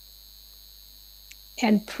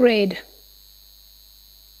and prayed.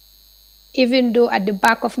 Even though at the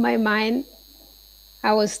back of my mind,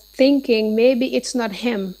 I was thinking maybe it's not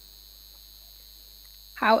him.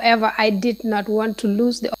 However, I did not want to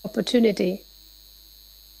lose the opportunity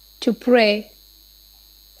to pray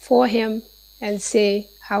for him and say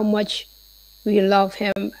how much we love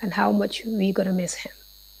him and how much we're going to miss him.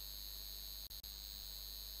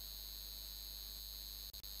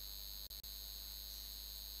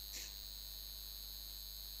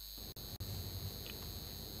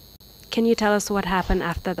 Can you tell us what happened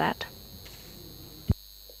after that?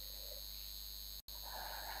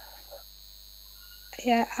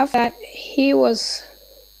 Yeah, after that,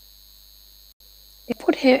 they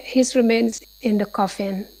put his remains in the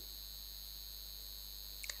coffin.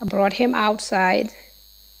 I brought him outside.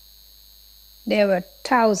 There were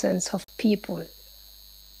thousands of people.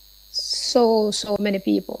 So many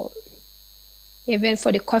people. Even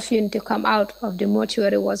for the coffin to come out of the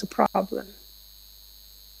mortuary was a problem.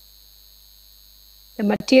 The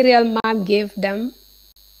material Mom gave them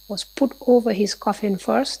was put over his coffin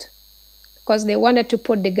first, because they wanted to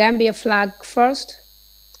put the Gambia flag first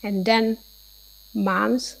and then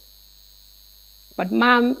Mom's. But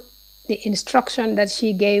Mom, the instruction that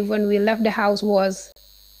she gave when we left the house was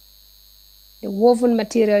the woven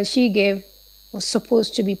material she gave was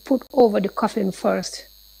supposed to be put over the coffin first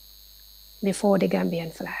before the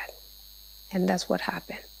Gambian flag. And that's what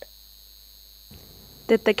happened.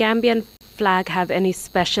 Did the Gambian flag have any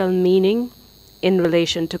special meaning in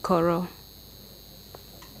relation to Koro?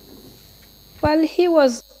 Well, he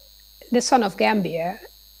was the son of Gambia.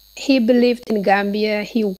 He believed in Gambia.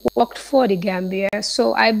 He worked for the Gambia.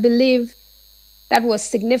 So I believe that was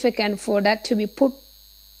significant for that to be put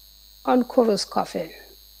on Koro's coffin.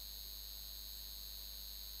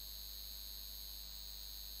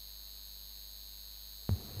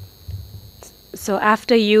 So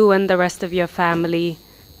after you and the rest of your family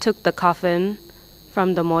took the coffin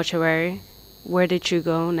from the mortuary, where did you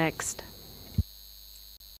go next?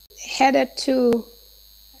 Headed to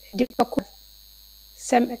the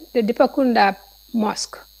Dipakunda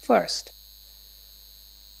Mosque first.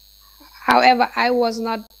 However, I was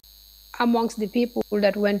not amongst the people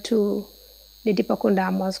that went to the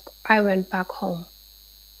Dipakunda Mosque. I went back home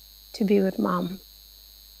to be with Mom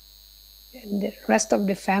and the rest of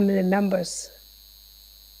the family members.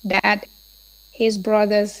 Dad, his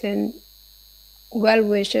brothers and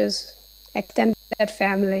well-wishers, extended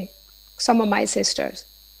family, some of my sisters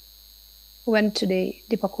went to the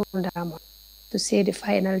Dipakunda Mosque to see the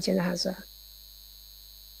final janaza.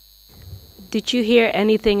 Did you hear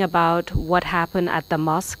anything about what happened at the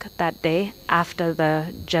mosque that day after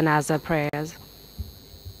the janaza prayers?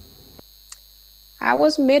 I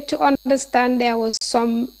was made to understand there was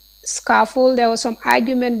some scuffle, there was some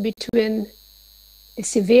argument between the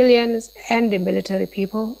civilians and the military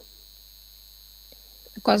people,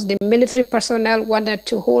 because the military personnel wanted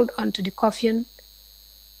to hold onto the coffin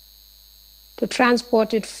to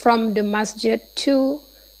transport it from the masjid to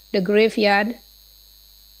the graveyard,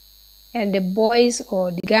 and the boys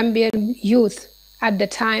or the Gambian youth at the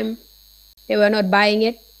time, they were not buying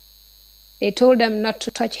it. They told them not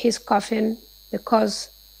to touch his coffin because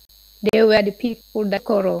they were the people that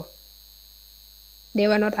Koro. They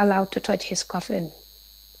were not allowed to touch his coffin,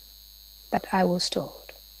 that I was told.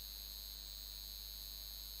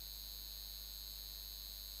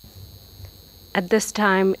 At this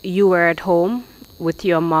time, you were at home with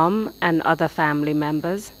your mom and other family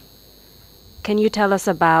members. Can you tell us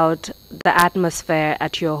about the atmosphere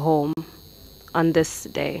at your home on this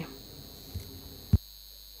day?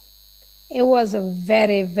 It was a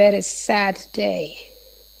very, very sad day,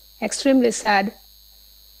 extremely sad.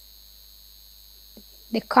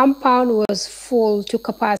 The compound was full to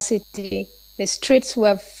capacity. The streets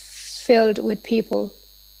were filled with people.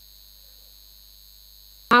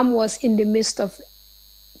 Mom was in the midst of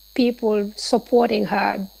people supporting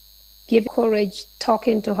her, giving courage,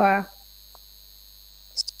 talking to her,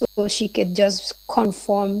 so she could just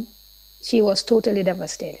confirm she was totally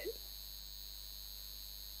devastated.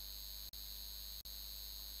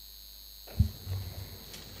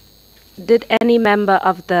 Did any member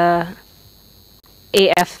of the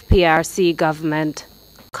AFPRC government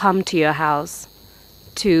come to your house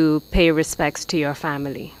to pay respects to your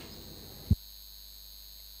family?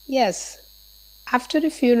 Yes. After the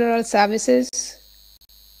funeral services,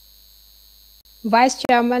 Vice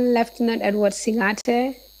Chairman Lieutenant Edward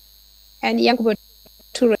Singate and Yankuba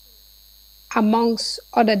Ture, amongst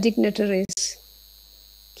other dignitaries,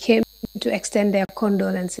 came to extend their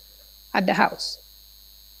condolences at the house.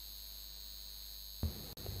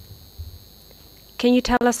 Can you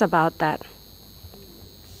tell us about that?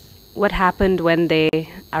 What happened when they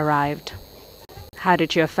arrived? How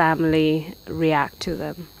did your family react to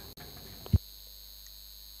them?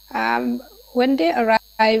 When they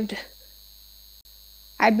arrived,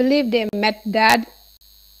 I believe they met Dad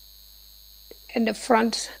in the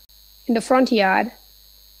front yard,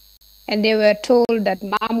 and they were told that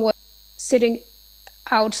Mom was sitting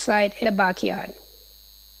outside in the backyard.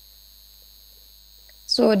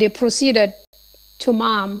 So they proceeded to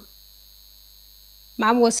Mom.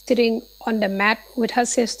 Mom was sitting on the mat with her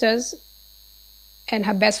sisters and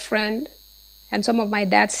her best friend and some of my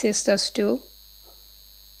dad's sisters too.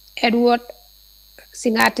 Edward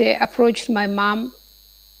Singate approached my mom.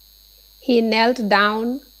 He knelt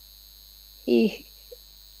down. He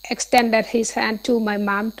extended his hand to my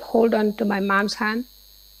mom to hold on to my mom's hand.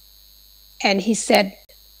 And he said,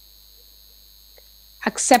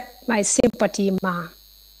 "Accept my sympathy, Ma."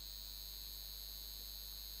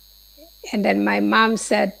 And then my mom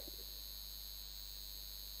said,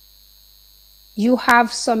 "You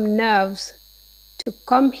have some nerves to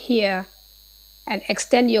come here and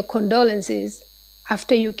extend your condolences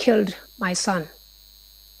after you killed my son."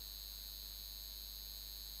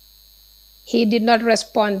 He did not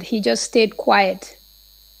respond. He just stayed quiet.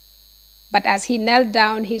 But as he knelt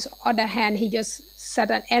down, his other hand, he just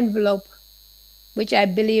set an envelope, which I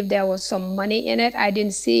believe there was some money in it. I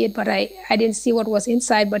didn't see it, but I didn't see what was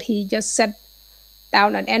inside, but he just set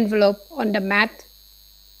down an envelope on the mat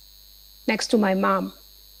next to my mom.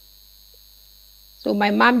 So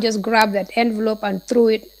my mom just grabbed that envelope and threw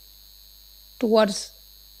it towards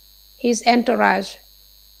his entourage,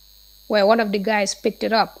 where one of the guys picked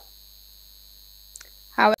it up.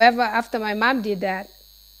 However, after my mom did that,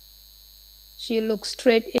 she looked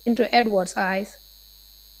straight into Edward's eyes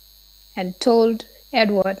and told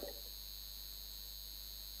Edward,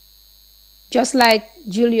 just like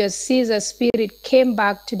Julius Caesar's spirit came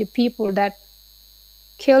back to the people that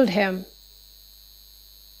killed him,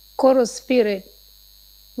 Koro's spirit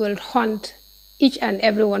will haunt each and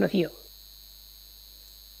every one of you.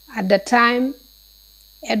 At the time,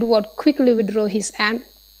 Edward quickly withdrew his hand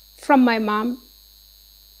from my mom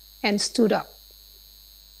and stood up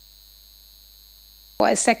for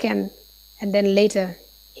a second, and then later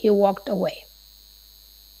he walked away,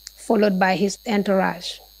 followed by his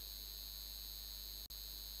entourage.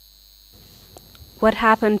 What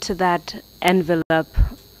happened to that envelope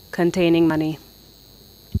containing money?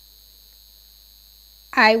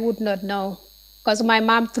 I would not know, because my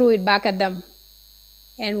mom threw it back at them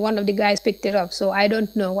and one of the guys picked it up, so I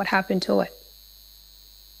don't know what happened to it.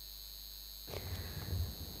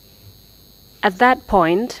 At that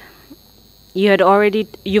point, you've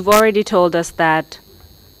already told us that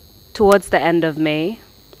towards the end of May,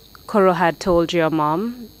 Koro had told your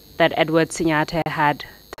mom that Edward Singate had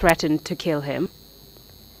threatened to kill him.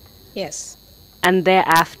 Yes. And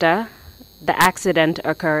thereafter, the accident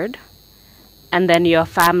occurred, and then your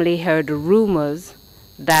family heard rumors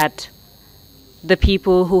that the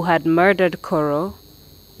people who had murdered Koro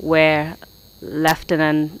were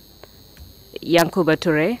Lieutenant Yankuba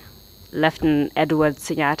Ture, Lieutenant Edward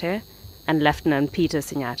Singate, and Lieutenant Peter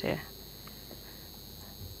Singate.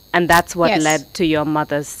 And that's what Yes. led to your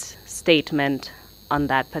mother's statement on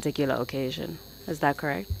that particular occasion. Is that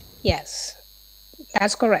correct? Yes,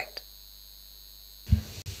 that's correct.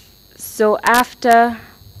 So after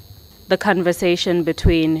the conversation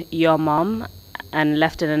between your mom and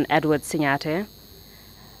Lieutenant Edward Singate,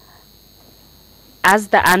 as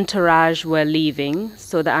the entourage were leaving,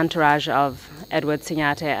 so the entourage of Edward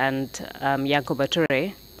Singate and Yankuba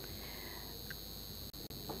Ture,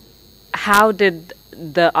 how did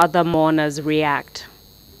the other mourners react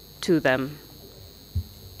to them?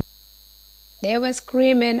 They were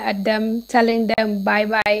screaming at them, telling them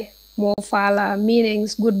bye-bye, Mofala,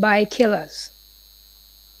 meanings goodbye killers.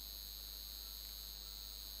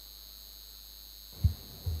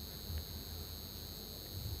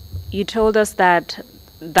 You told us that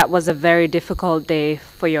that was a very difficult day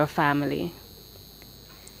for your family.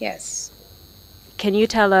 Yes. Can you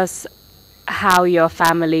tell us how your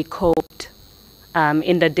family coped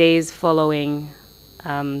in the days following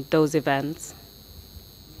those events?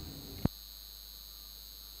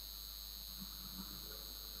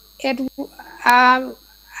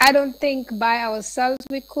 I don't think by ourselves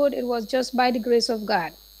we could. It was just by the grace of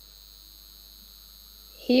God.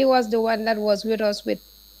 he was the one that was with us with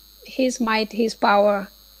his might, his power,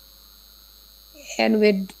 and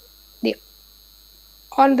with the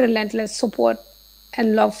unrelentless support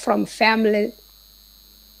and love from family.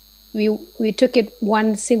 We took it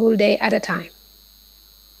one single day at a time.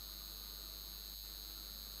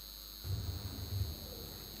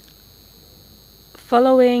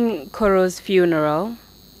 Following Koro's funeral,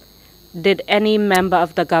 did any member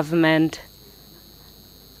of the government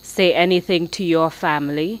say anything to your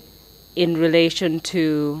family in relation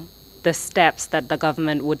to the steps that the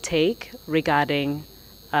government would take regarding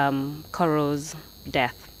Koro's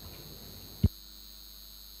death?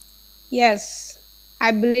 Yes,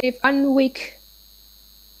 I believe 1 week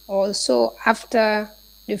or so after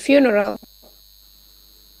the funeral,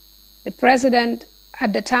 the president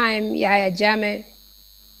at the time, Yahya Jammeh,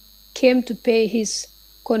 came to pay his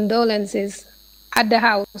condolences at the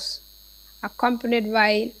house, accompanied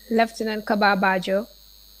by Lieutenant Kaba Bajo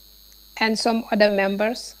and some other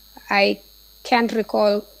members. I can't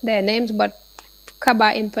recall their names, but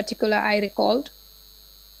Kaba in particular I recalled.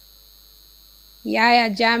 Yahya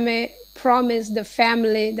Jammeh promised the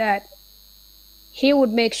family that he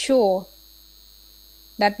would make sure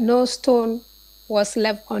that no stone was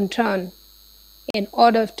left unturned in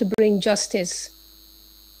order to bring justice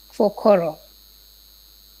for Koro.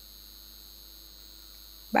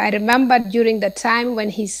 But I remember during the time when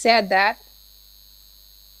he said that,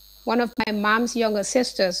 one of my mom's younger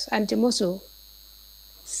sisters, Auntie Musu,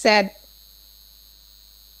 said,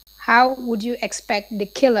 "How would you expect the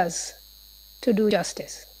killers to do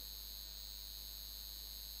justice?"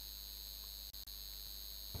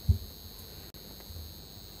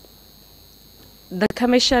 The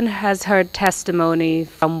Commission has heard testimony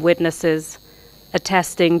from witnesses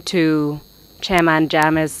attesting to Chairman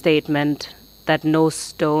Jammeh's statement that no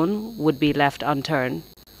stone would be left unturned.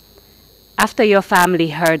 After your family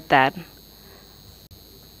heard that,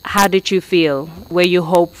 how did you feel? Were you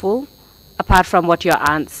hopeful? Apart from what your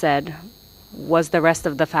aunt said, was the rest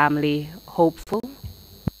of the family hopeful?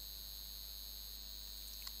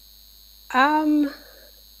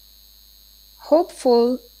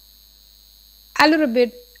 Hopeful, a little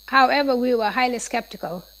bit. However, we were highly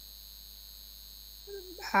skeptical,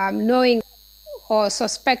 knowing or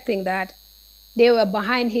suspecting that they were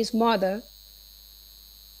behind his mother.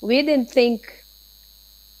 We didn't think,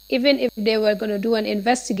 even if they were going to do an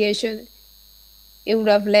investigation, it would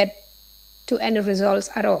have led to any results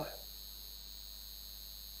at all.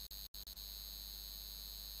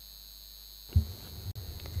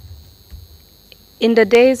 In the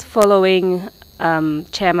days following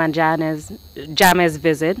Chairman Jammeh's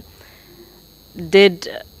visit,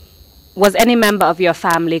 was any member of your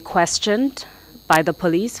family questioned by the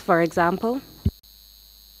police, for example?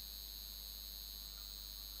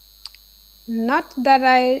 Not that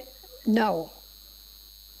I know.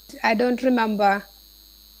 I don't remember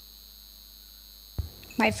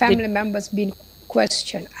my family members being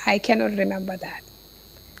questioned. I cannot remember that.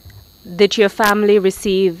 Did your family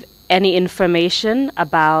receive any information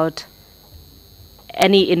about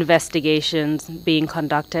any investigations being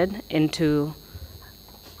conducted into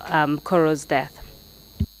Koro's death?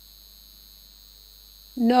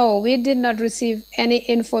 No, we did not receive any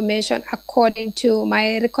information according to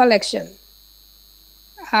my recollection.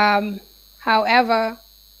 However,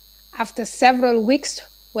 after several weeks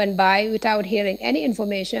went by without hearing any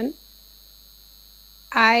information,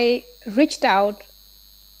 I reached out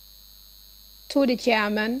to the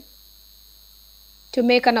chairman to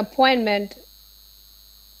make an appointment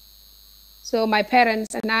so my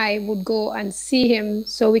parents and I would go and see him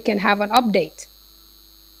so we can have an update.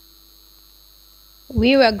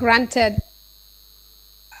 We were granted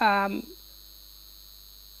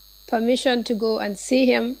permission to go and see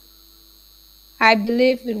him. I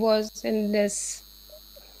believe it was in the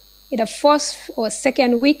first or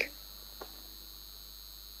second week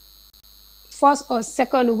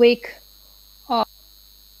of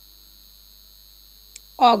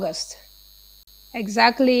August,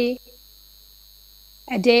 exactly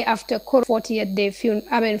a day after Koro's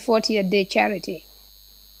 40th day charity.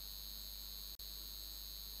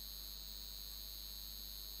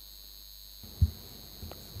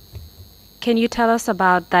 Can you tell us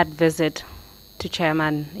about that visit to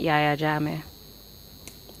Chairman Yahya Jammeh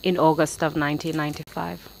in August of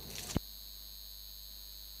 1995?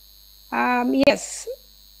 Yes.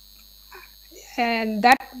 And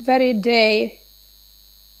that very day,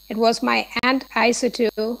 it was my aunt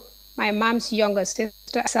Aisatu, my mom's younger sister,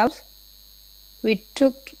 herself. We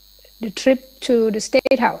took the trip to the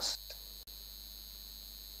State House.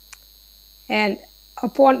 And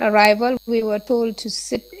upon arrival, we were told to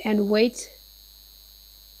sit and wait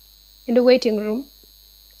in the waiting room.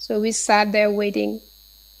 So we sat there waiting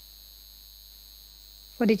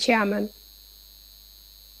for the chairman.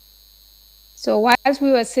 So whilst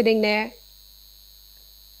we were sitting there,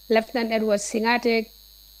 Lieutenant Edward Jaiteh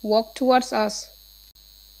walked towards us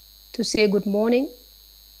to say good morning.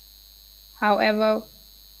 However,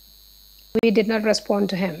 we did not respond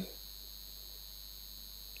to him.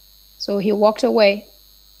 So he walked away.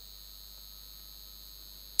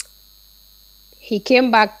 He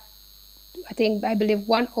came back, I believe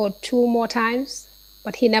 1 or 2 more times,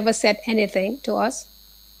 but he never said anything to us.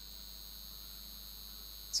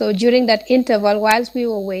 So during that interval, whilst we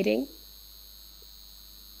were waiting,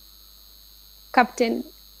 Captain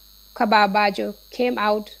Kababajo came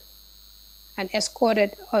out and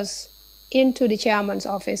escorted us into the chairman's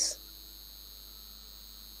office.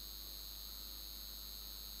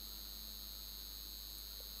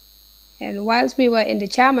 And whilst we were in the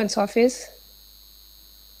chairman's office,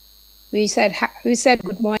 we said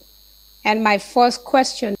good morning. And my first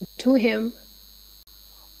question to him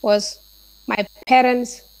was, my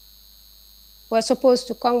parents were supposed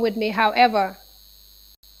to come with me. However,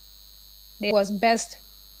 it was best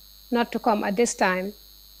not to come at this time.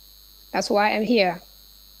 That's why I'm here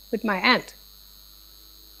with my aunt.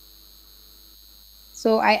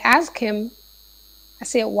 So I asked him, I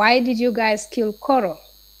said, why did you guys kill Koro?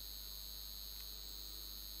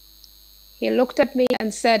 He looked at me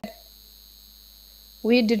and said,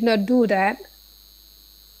 we did not do that.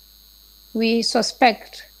 We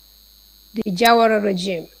suspect the Jawara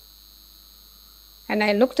regime. And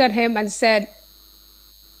I looked at him and said,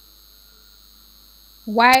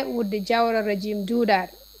 why would the Jawara regime do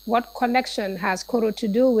that? What connection has Koro to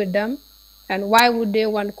do with them? And why would they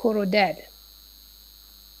want Koro dead?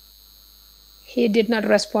 He did not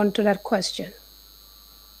respond to that question.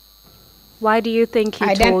 Why do you think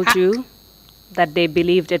he told you that they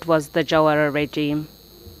believed it was the Jawara regime?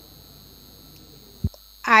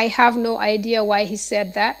 I have no idea why he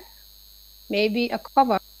said that. Maybe a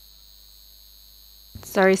cover.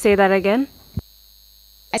 Sorry, say that again?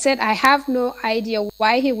 I said I have no idea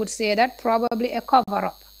why he would say that. Probably a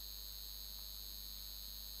cover-up.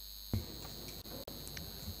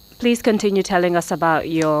 Please continue telling us about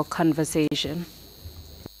your conversation.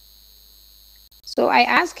 So I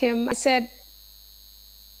asked him, I said,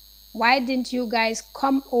 why didn't you guys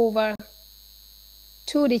come over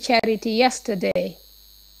to the charity yesterday?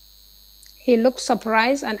 He looked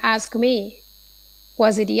surprised and asked me,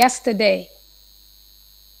 was it yesterday?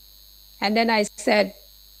 And then I said,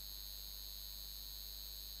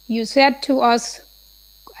 you said to us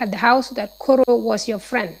at the house that Koro was your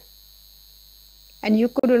friend, and you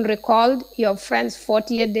couldn't recall your friend's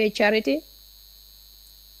 40th day charity?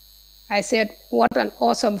 I said, what an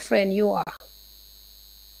awesome friend you are.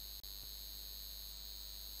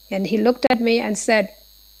 And he looked at me and said,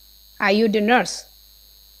 are you the nurse?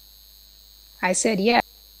 I said, yeah.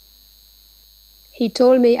 He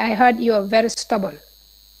told me, I heard you are very stubborn.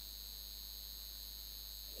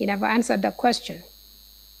 He never answered the question.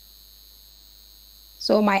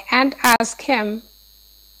 So my aunt asked him,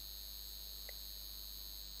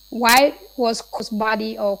 why was Koro's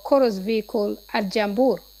body or Koro's vehicle at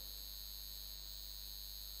Jambur,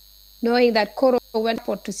 knowing that Koro went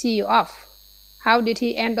out to see you off? How did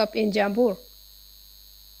he end up in Jambur?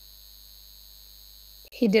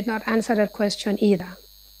 He did not answer that question either.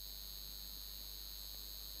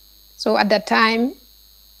 So at that time,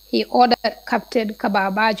 he ordered Captain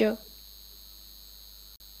Kababajo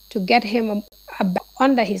to get him a bag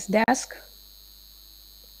under his desk.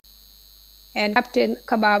 And Captain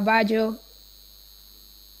Kababajo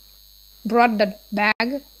brought the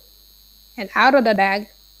bag, and out of the bag,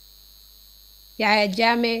 Yahya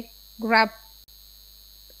Jammeh grabbed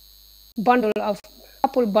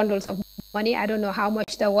couple bundles of money. I don't know how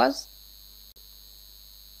much that was.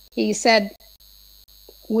 He said,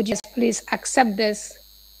 would you please accept this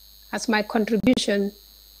as my contribution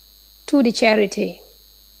to the charity?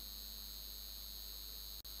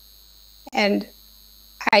 And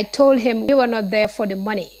I told him we were not there for the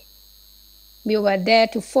money. We were there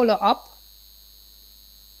to follow up,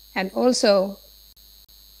 and also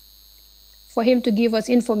for him to give us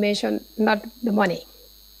information, not the money.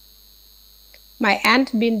 My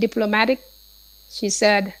aunt, being diplomatic, she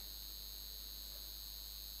said,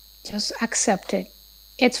 just accept it.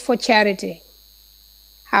 It's for charity.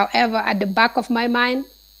 However, at the back of my mind,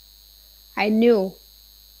 I knew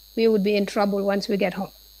we would be in trouble once we get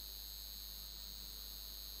home.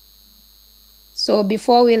 So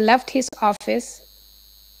before we left his office,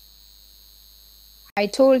 I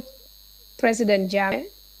told President Jammeh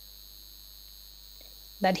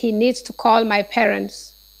that he needs to call my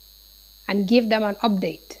parents and give them an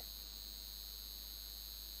update.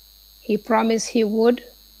 He promised he would.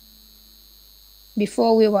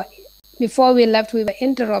 Before we left, we were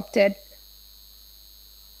interrupted,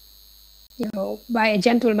 by a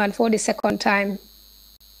gentleman for the second time,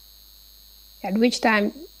 at which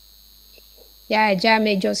time Yaya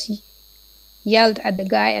Jammeh just yelled at the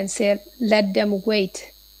guy and said, "Let them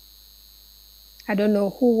wait." I don't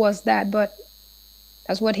know who was that, but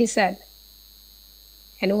that's what he said.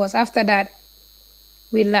 And it was after that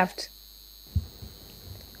we left.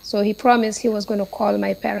 So he promised he was going to call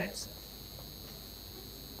my parents.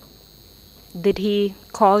 Did he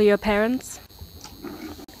call your parents?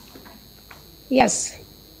 Yes,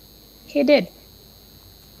 he did.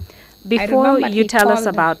 Before you tell us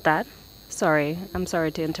about that, I'm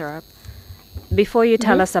sorry to interrupt. Before you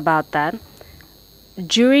tell us about that,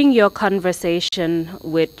 during your conversation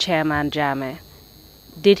with Chairman Jammeh,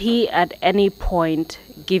 did he at any point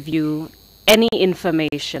give you any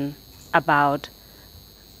information about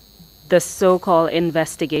the so-called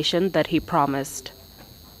investigation that he promised?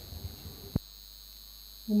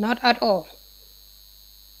 Not at all.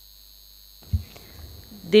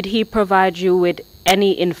 Did he provide you with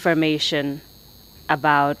any information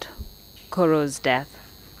about Koro's death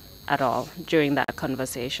at all during that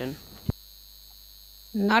conversation?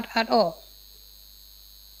 Not at all.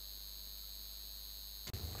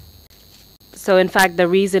 So in fact, the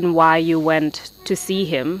reason why you went to see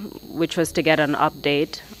him, which was to get an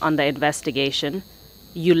update on the investigation,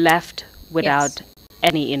 you left without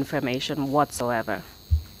any information whatsoever.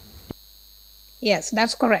 Yes,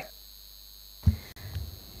 that's correct.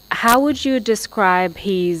 How would you describe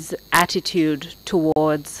his attitude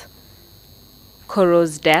towards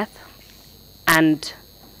Koro's death and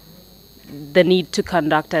the need to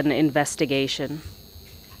conduct an investigation?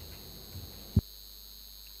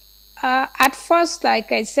 At first,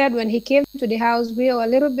 like I said, when he came to the house, we were a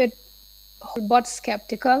little bit but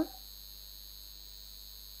skeptical.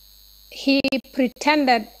 He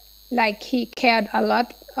pretended like he cared a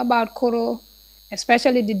lot about Koro,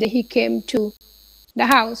 especially the day he came to the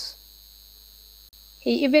house.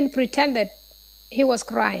 He even pretended he was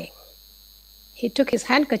crying. He took his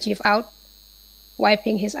handkerchief out,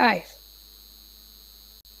 wiping his eyes.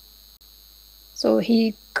 So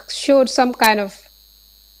he showed some kind of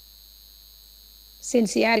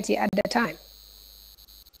sincerity at the time.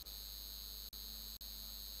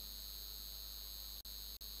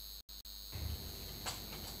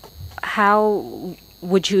 How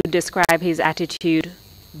would you describe his attitude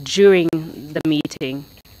during the meeting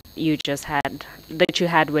that you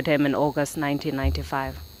had with him in August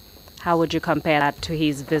 1995? How would you compare that to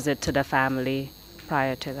his visit to the family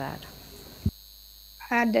prior to that?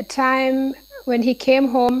 At the time when he came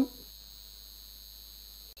home,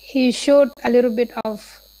 he showed a little bit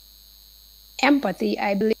of empathy,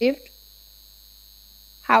 I believe.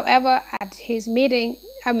 However, at his meeting,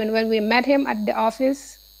 when we met him at the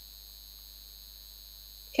office,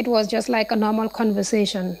 it was just like a normal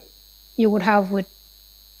conversation you would have with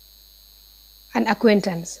an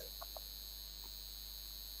acquaintance.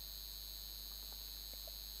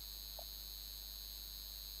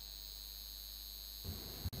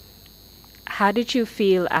 How did you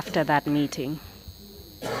feel after that meeting?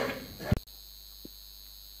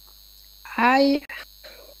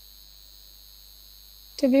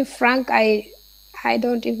 To be frank, I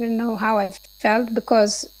don't even know how I felt,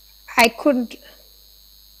 because I couldn't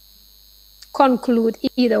conclude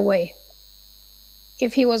either way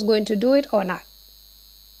if he was going to do it or not.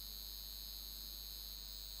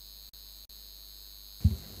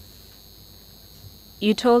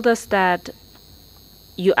 You told us that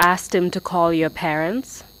you asked him to call your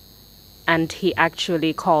parents, and he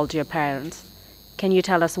actually called your parents. Can you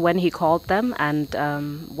tell us when he called them and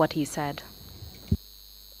what he said?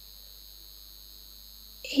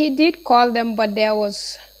 He did call them, but there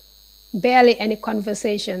was barely any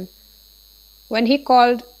conversation. When he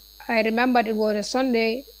called, I remember it was a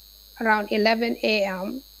Sunday around 11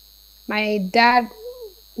 a.m. My dad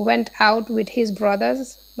went out with his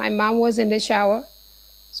brothers. My mom was in the shower.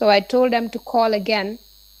 So I told them to call again.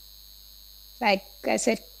 Like I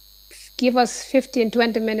said, give us 15,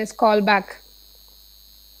 20 minutes, call back.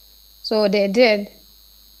 So they did.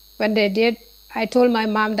 When they did, I told my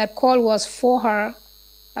mom that call was for her.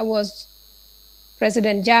 That was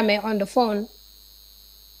President Jammeh on the phone.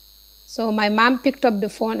 So my mom picked up the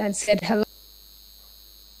phone and said hello.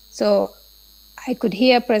 So I could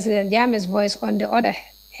hear President Jammeh's voice on the other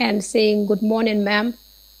end saying, "Good morning, ma'am."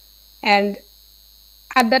 And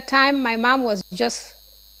at that time, my mom was just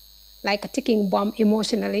like a ticking bomb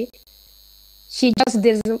emotionally. She just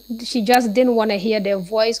didn't want to hear their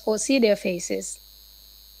voice or see their faces.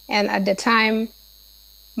 And at the time,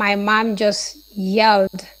 my mom just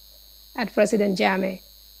yelled at President Jammeh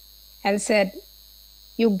and said,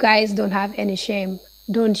 "You guys don't have any shame.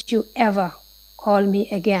 Don't you ever call me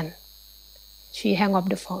again." She hung up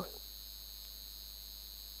the phone.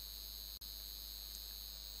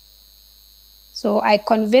 So I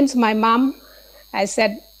convinced my mom. I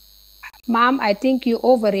said, "Mom, I think you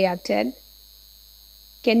overreacted.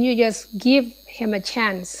 Can you just give him a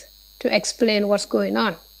chance to explain what's going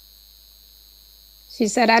on?" She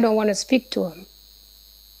said, "I don't want to speak to him."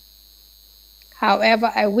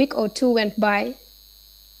 However, a week or two went by.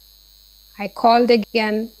 I called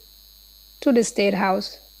again to the State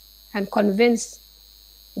House and convinced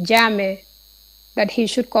Jammeh that he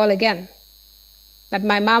should call again. But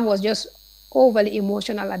my mom was just overly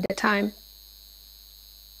emotional at the time.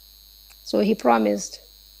 So he promised.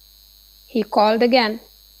 He called again.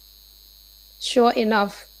 Sure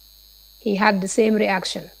enough, he had the same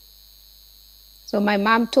reaction. So my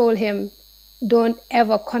mom told him, "Don't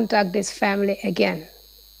ever contact this family again."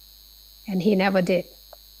 And he never did.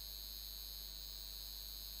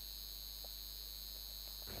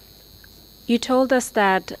 You told us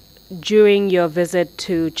that during your visit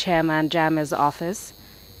to Chairman Jammeh's office,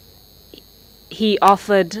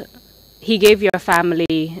 he gave your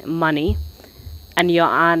family money, and your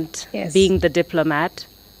aunt, Yes. being the diplomat,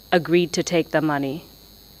 agreed to take the money.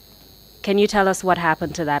 Can you tell us what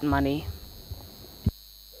happened to that money?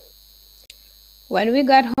 When we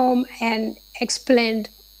got home and explained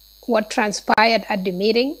what transpired at the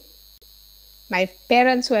meeting, my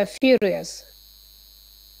parents were furious.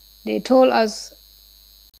 They told us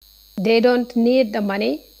they don't need the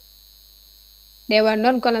money. They were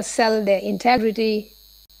not going to sell their integrity,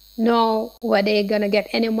 nor were they going to get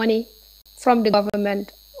any money from the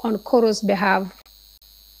government on Koro's behalf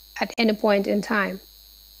at any point in time.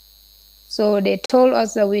 So they told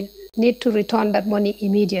us that we need to return that money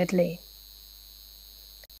immediately.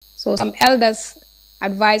 So some elders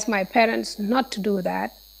advised my parents not to do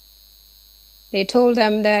that. They told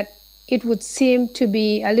them that it would seem to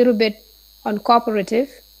be a little bit uncooperative.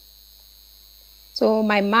 So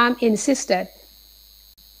my mom insisted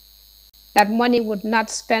that money would not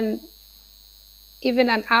spend even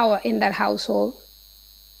an hour in that household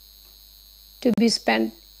to be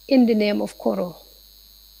spent in the name of Koro.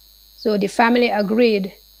 So the family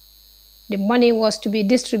agreed the money was to be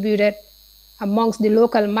distributed amongst the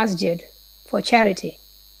local masjid for charity,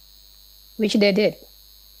 which they did.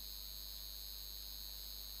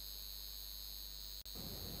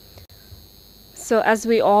 So as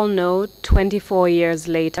we all know, 24 years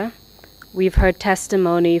later, we've heard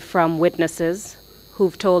testimony from witnesses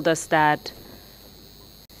who've told us that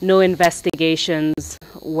no investigations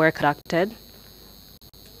were conducted.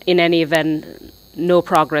 In any event, no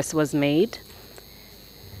progress was made.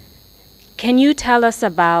 Can you tell us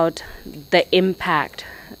about the impact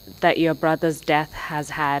that your brother's death has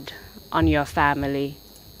had on your family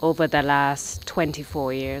over the last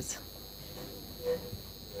 24 years?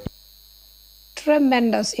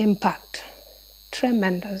 Tremendous impact.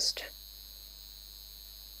 Tremendous.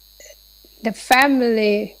 The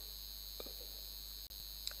family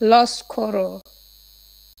lost Koro.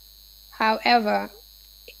 However,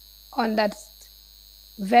 on that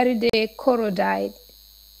very day Koro died,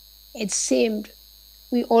 it seemed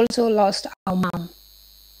we also lost our mom.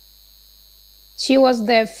 She was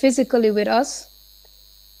there physically with us.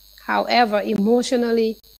 However,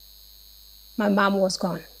 emotionally, my mom was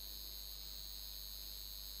gone.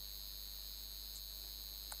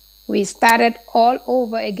 We started all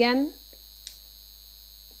over again,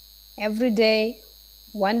 every day,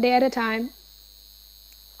 one day at a time.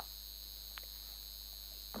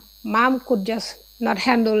 Mom could just not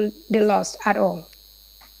handle the loss at all.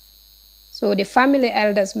 So the family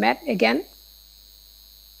elders met again.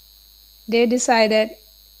 They decided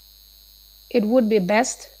it would be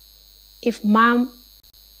best if Mom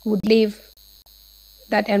would leave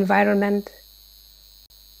that environment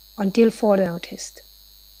until further notice.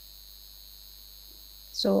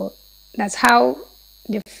 So that's how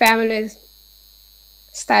the families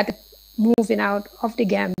started moving out of the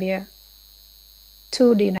Gambia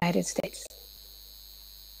to the United States,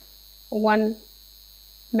 one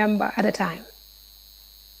member at a time.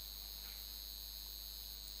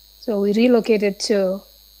 So we relocated to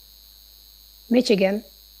Michigan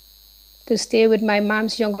to stay with my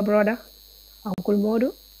mom's younger brother, Uncle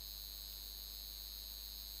Modu.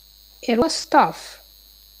 It was tough.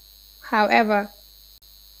 However,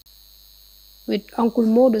 with Uncle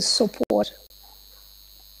Modu's support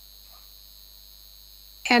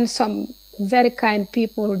and some very kind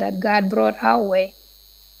people that God brought our way.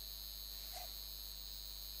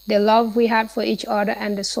 The love we had for each other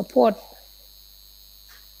and the support,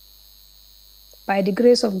 by the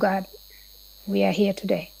grace of God, we are here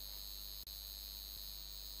today.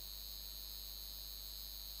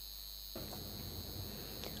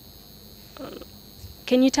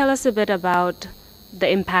 Can you tell us a bit about the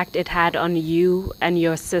impact it had on you and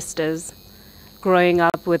your sisters growing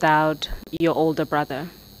up without your older brother?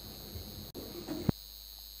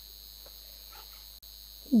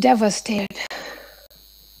 Devastated.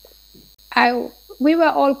 We were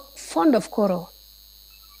all fond of Koro.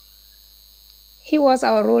 He was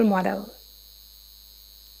our role model.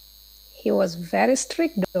 He was very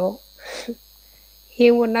strict though.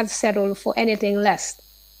 He would not settle for anything less.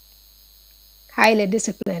 Highly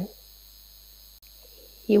disciplined.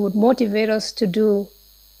 He would motivate us to do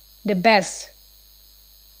the best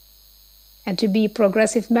and to be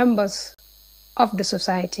progressive members of the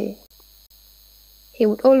society. He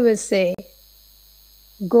would always say,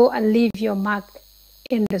 go and leave your mark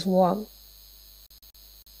in this world.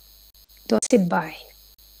 Don't sit by.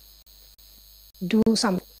 Do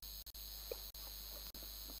something.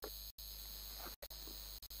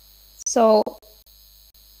 So,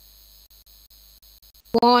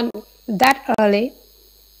 born that early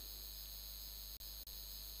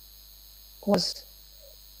was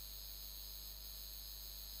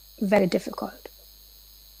very difficult.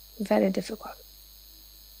 Very difficult.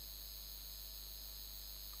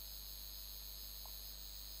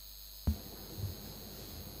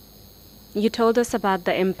 You told us about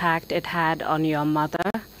the impact it had on your mother,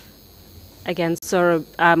 again,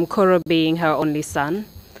 Koro being her only son.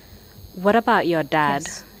 What about your dad?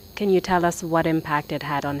 Yes. Can you tell us what impact it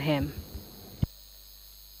had on him?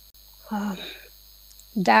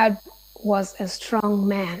 Dad was a strong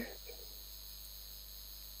man.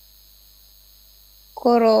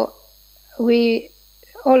 Koro, we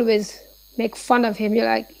always make fun of him. You're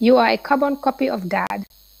like, you are a carbon copy of Dad.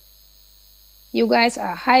 You guys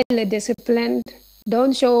are highly disciplined.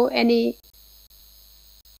 Don't show any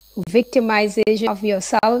victimization of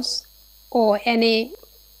yourselves or any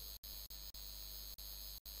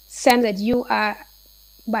sense that you are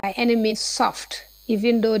by any means soft,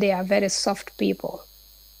 even though they are very soft people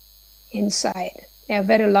inside. They are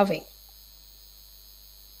very loving.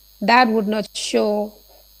 Dad would not show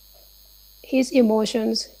his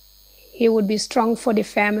emotions. He would be strong for the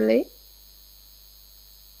family.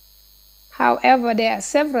 However, there are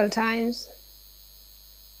several times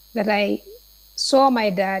that I saw my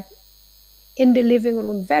dad in the living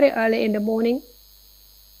room very early in the morning,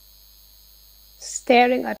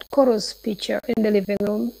 staring at Koro's picture in the living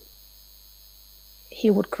room. He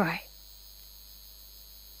would cry.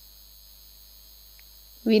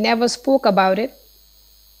 We never spoke about it.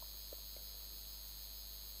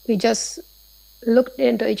 We just looked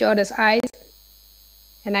into each other's eyes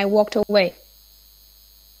and I walked away.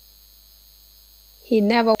 He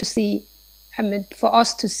never for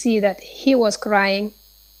us to see that he was crying,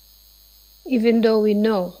 even though we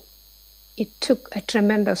know it took a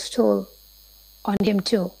tremendous toll on him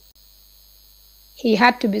too. He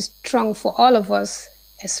had to be strong for all of us,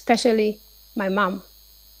 especially my mom,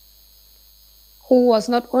 who was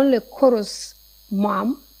not only Koro's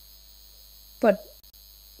mom, but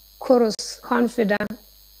Koro's confidant,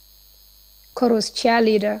 Koro's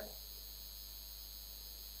cheerleader.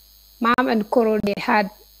 Mom and Koro, they had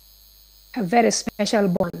a very special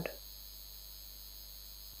bond.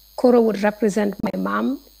 Koro would represent my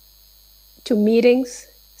mom to meetings,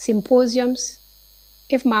 symposiums,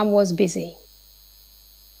 if mom was busy.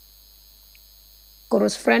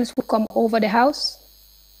 Koro's friends would come over the house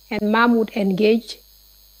and mom would engage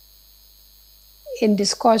in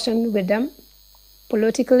discussion with them,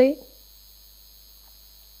 politically,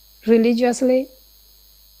 religiously,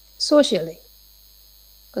 socially.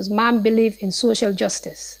 Because mom believed in social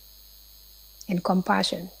justice and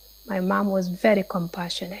compassion. My mom was very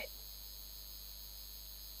compassionate.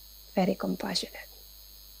 Very compassionate.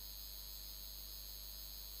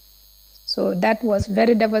 So that was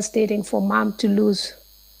very devastating for mom to lose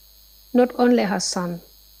not only her son,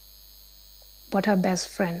 but her best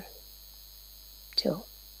friend too.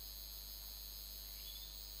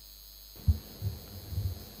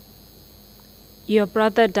 Your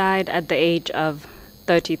brother died at the age of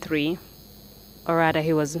 33, or rather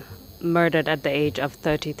he was murdered at the age of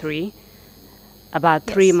 33, about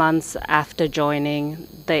 3 months after joining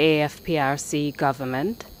the AFPRC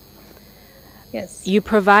government. Yes. You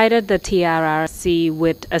provided the TRRC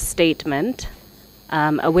with a statement,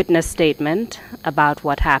 a witness statement about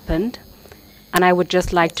what happened, and I would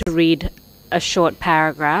just like to read a short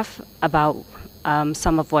paragraph about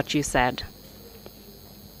some of what you said.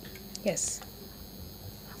 Yes.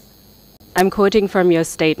 I'm quoting from your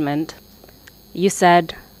statement. You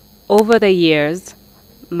said, "Over the years,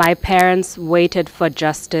 my parents waited for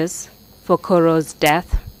justice for Koro's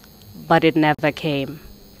death, but it never came.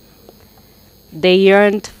 They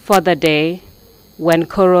yearned for the day when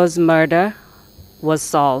Koro's murder was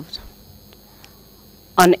solved.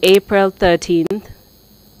 On April 13th,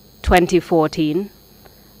 2014,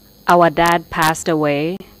 our dad passed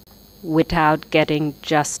away without getting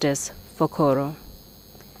justice for Koro.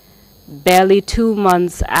 Barely 2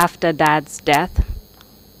 months after Dad's death,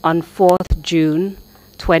 on 4th June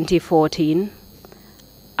 2014,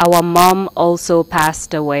 our mom also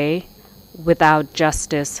passed away without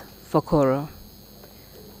justice for Koro.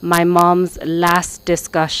 My mom's last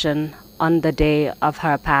discussion on the day of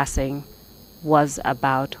her passing was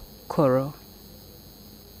about Koro."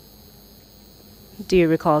 Do you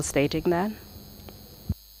recall stating that?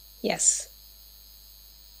 Yes.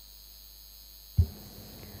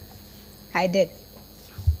 I did.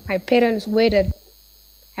 My parents waited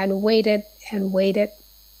and waited and waited.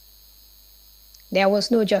 There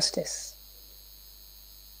was no justice.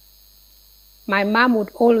 My mom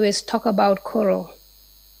would always talk about Koro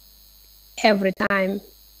every time.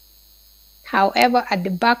 However, at the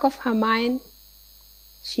back of her mind,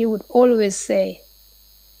 she would always say,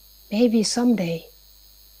 maybe someday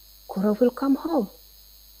Koro will come home.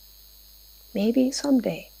 Maybe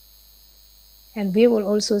someday. And we will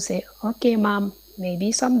also say, okay, Mom,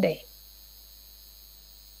 maybe someday.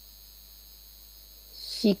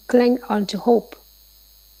 She clung on to hope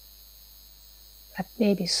that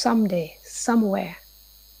maybe someday, somewhere,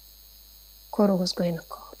 Koro was going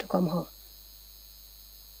to come home.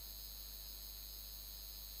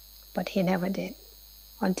 But he never did,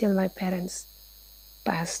 until my parents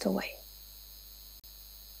passed away.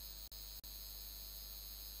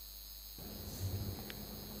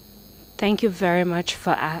 Thank you very much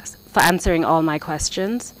for answering all my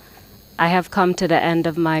questions. I have come to the end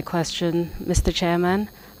of my question, Mr. Chairman.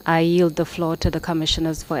 I yield the floor to the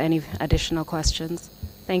commissioners for any additional questions.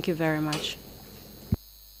 Thank you very much.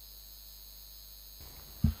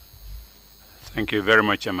 Thank you very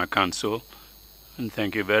much, Council, and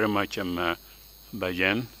thank you very much,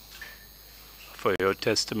 Bajen, for your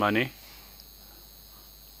testimony.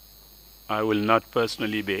 I will not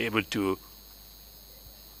personally be able to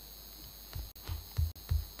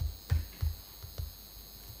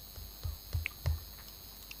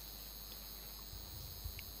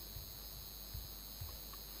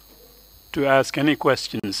ask any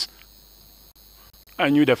questions. I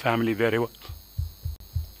knew the family very well.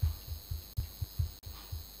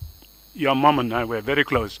 Your mom and I were very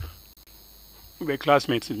close. We were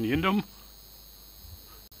classmates in Yindum.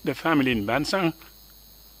 The family in Bansang,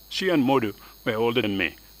 she and Modu were older than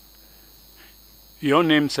me. Your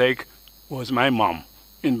namesake was my mom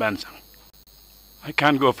in Bansang. I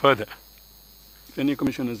can't go further. If any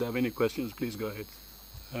commissioners have any questions, please go ahead.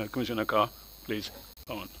 Commissioner Carr, please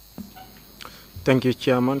go on. Thank you,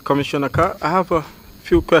 Chairman. Commissioner Carr, I have a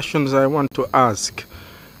few questions I want to ask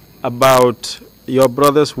about your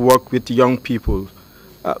brother's work with young people.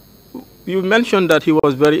 You mentioned that he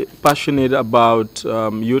was very passionate about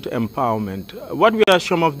youth empowerment. What were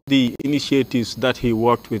some of the initiatives that he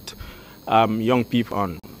worked with young people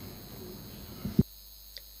on?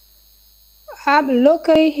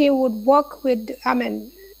 Locally, he would work with,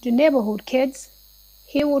 the neighborhood kids.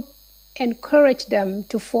 He would encourage them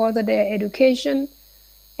to further their education.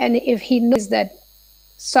 And if he knows that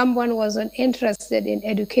someone wasn't interested in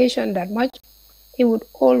education that much, he would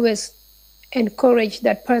always encourage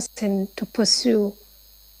that person to pursue,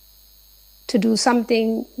 to do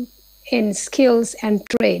something in skills and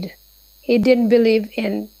trade. He didn't believe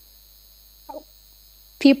in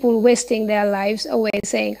people wasting their lives away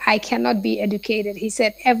saying, I cannot be educated. He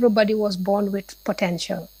said everybody was born with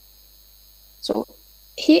potential. So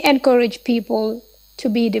he encouraged people to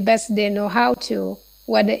be the best they know how to,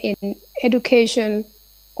 whether in education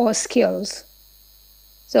or skills.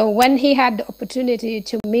 So when he had the opportunity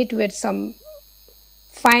to meet with some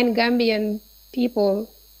fine Gambian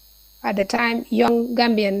people at the time, young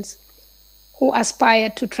Gambians who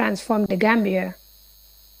aspired to transform the Gambia,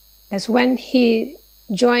 that's when he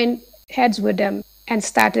joined heads with them and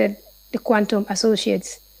started the Quantum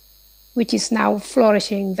Associates, which is now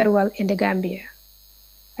flourishing very well in the Gambia.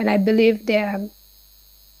 And I believe there are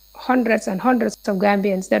hundreds and hundreds of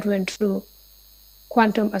Gambians that went through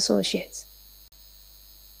Quantum Associates.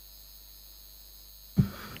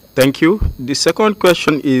 Thank you. The second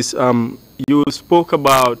question is, you spoke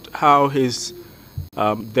about how his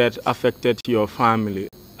that affected your family.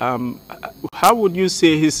 How would you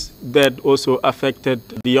say his death also affected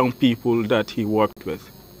the young people that he worked with?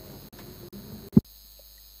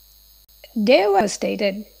 They were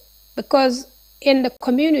devastated because in the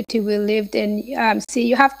community we lived in,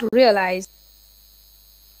 you have to realize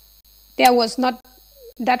there was not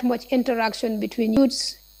that much interaction between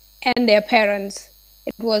youths and their parents.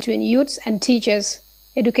 It was between youths and teachers,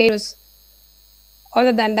 educators.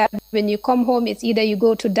 Other than that, when you come home, it's either you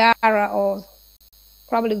go to Dara or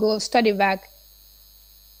probably go study back.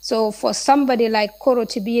 So for somebody like Koro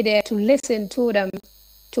to be there to listen to them,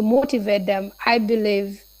 to motivate them, I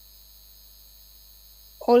believe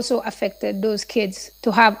also affected those kids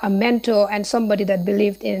to have a mentor and somebody that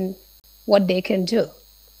believed in what they can do.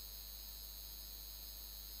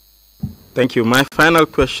 Thank you. My final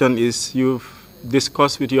question is, you've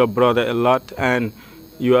discussed with your brother a lot and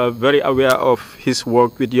you are very aware of his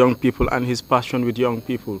work with young people and his passion with young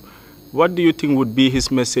people. What do you think would be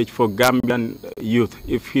his message for Gambian youth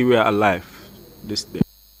if he were alive this day?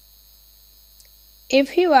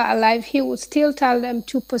 If he were alive, he would still tell them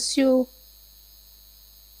to pursue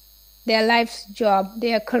their life's job,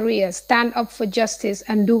 their career, stand up for justice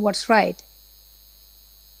and do what's right.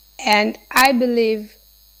 And I believe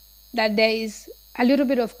that there is a little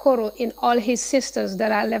bit of Koro in all his sisters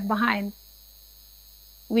that are left behind.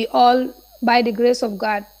 We all, by the grace of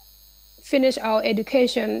God, finish our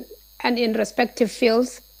education and in respective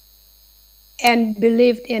fields and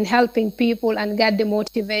believed in helping people and got the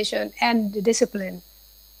motivation and the discipline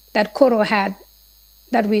that Koro had,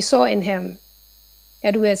 that we saw in him,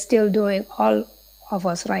 that we're still doing, all of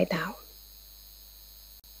us right now.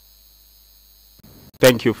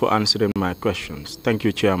 Thank you for answering my questions. Thank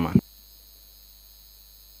you, Chairman.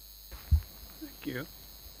 Thank you.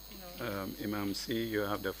 Imam C, you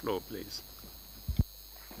have the floor, please.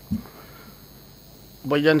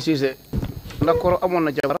 Bajen Ceesay, Koro amon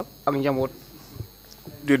na jabar ak njamot.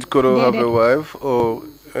 Did Koro have a wife or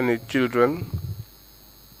any children?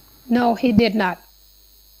 No, he did not.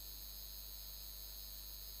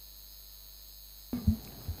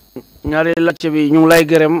 Ñaari lacc bi ñu ngi lay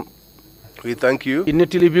gërëm. We thank you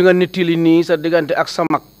Nettali bi nga nettali nii sa diggante ak sa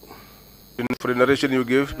mag. for the narration you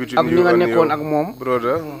gave between you and your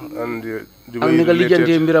brother and the way you related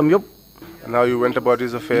and how you went about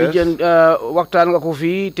his affairs. Waxtaan nga ko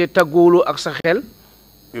fii te taggoolu ak sa xel.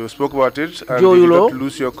 You spoke about it and you did not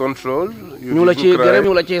lose your control. You did not cry.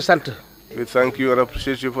 ñu la ci sant. We thank you and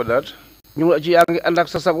appreciate you for that. ñu la ci yaa ngi ànd ak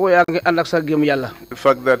sa sago yaa ngi ànd ak sa gëm Yàlla. The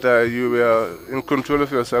fact that you were in control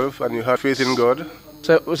of yourself and you had faith in God.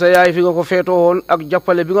 Sa yaay fi nga ko feetoo woon ak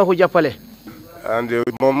jàppale bi nga ko jàppale. And the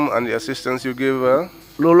mom and the assistance you gave her.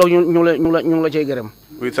 Loolu ñu la cay gërëm.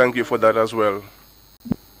 We thank you for that as well.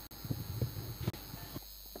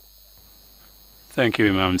 Thank you,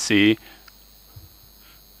 Imam C.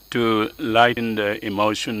 To lighten the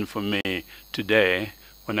emotion for me today,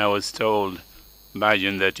 when I was told,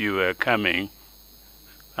 Bajen, that you were coming,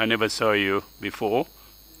 I never saw you before.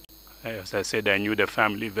 As I said, I knew the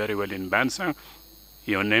family very well in Bansang,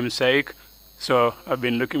 your namesake. So I've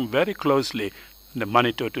been looking very closely at the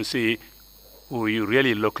monitor to see who you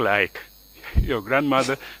really look like. Your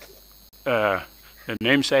grandmother, the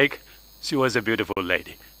namesake, she was a beautiful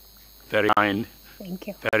lady. Very kind. Thank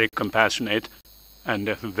you. Very compassionate and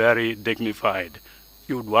very dignified.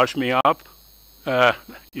 You would wash me up.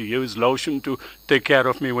 You use lotion to take care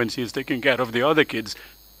of me when she's taking care of the other kids,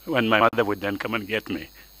 when my mother would then come and get me.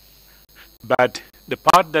 But the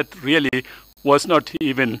part that really was not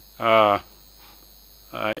even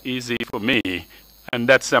easy for me, and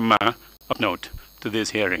that's some of note to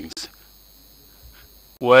these hearings,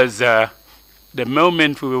 was the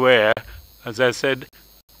moment we were, as I said,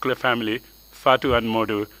 Kle family, Fatu and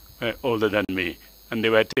Modu were older than me, and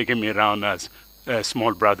they were taking me around as a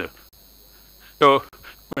small brother. So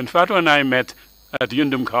when Fatu and I met at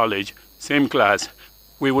Yundum College, same class,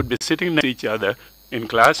 we would be sitting next to each other in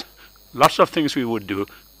class. Lots of things we would do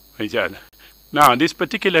with each other. Now, this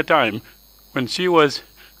particular time, when she was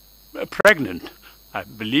pregnant, I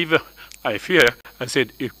believe, I fear, I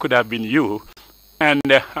said, it could have been you. And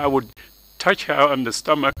I would touch her on the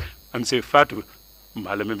stomach and say, Fatu,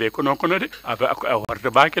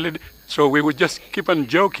 so we would just keep on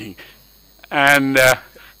joking. And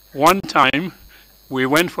one time, we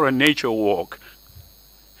went for a nature walk.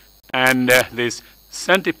 And this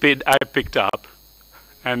centipede I picked up,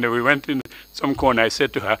 and we went in some corner. I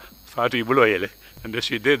said to her, Fatu Ibuloyele. And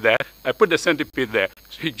she did that. I put the centipede there.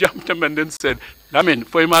 She jumped up and then said, Lamin,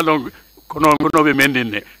 for him along, and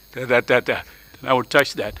I would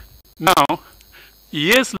touch that. Now,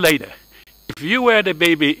 years later, if you were the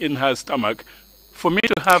baby in her stomach, for me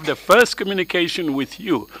to have the first communication with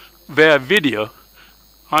you via video,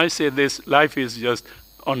 I say this life is just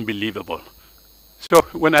unbelievable. So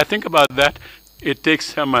when I think about that, it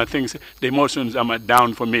takes some things, the emotions are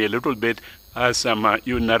down for me a little bit as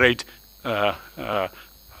you narrate her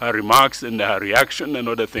remarks and her reaction and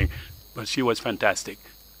other thing. But she was fantastic.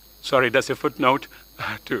 Sorry, that's a footnote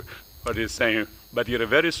to what he's saying. But you're a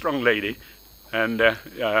very strong lady, and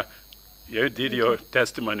you did your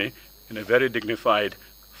testimony in a very dignified,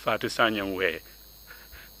 Fatu Sanyang way.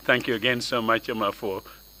 Thank you again so much, Emma, for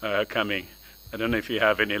coming. I don't know if you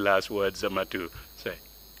have any last words, Emma, to say.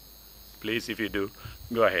 Please, if you do,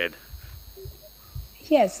 go ahead.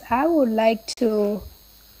 Yes, I would like to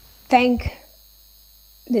thank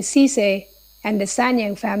the Ceesay and the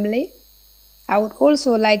Sanyang family. I would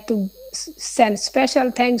also like to send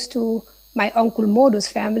special thanks to my Uncle Modu's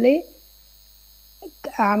family,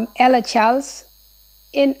 Ella Charles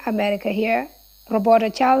in America here, Roberta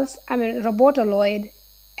Lloyd,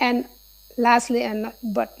 and lastly, and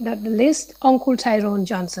but not the least, Uncle Tyrone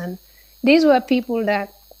Johnson. These were people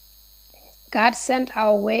that God sent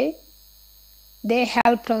our way. They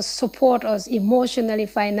helped us, support us emotionally,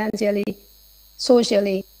 financially,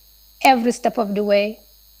 socially, every step of the way.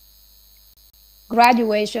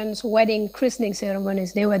 Graduations, wedding, christening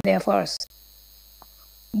ceremonies, they were there for us.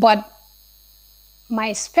 But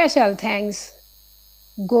my special thanks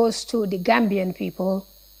goes to the Gambian people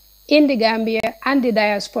in the Gambia and the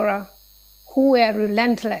diaspora who were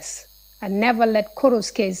relentless and never let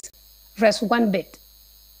Koro's case rest one bit.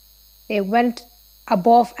 They went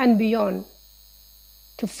above and beyond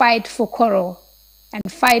to fight for Koro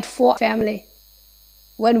and fight for family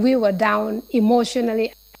when we were down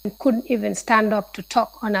emotionally and couldn't even stand up to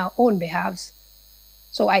talk on our own behalves.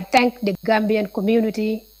 So I thank the Gambian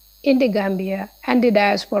community in the Gambia and the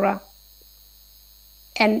diaspora.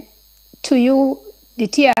 And to you, the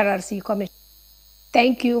TRRC Commission,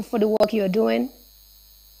 thank you for the work you're doing.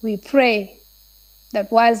 We pray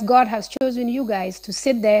that whilst God has chosen you guys to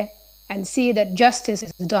sit there and see that justice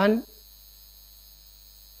is done,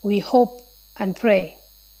 we hope and pray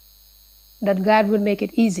that God will make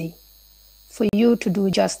it easy for you to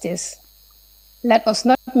do justice. Let us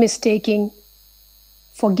not mistaking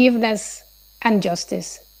forgiveness and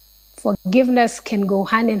justice. Forgiveness can go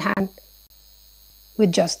hand in hand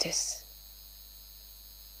with justice.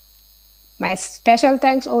 My special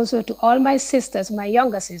thanks also to all my sisters, my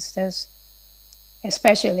younger sisters,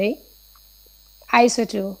 especially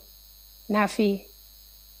Aisatu, Nafi,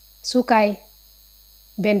 Sukai,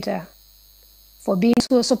 Benta, for being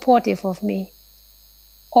so supportive of me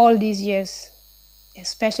all these years,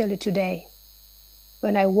 especially today.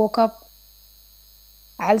 When I woke up,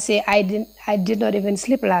 I'll say I did not even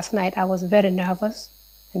sleep last night. I was very nervous.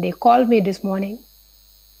 And they called me this morning.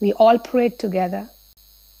 We all prayed together.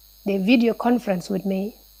 They video conference with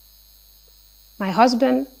me. My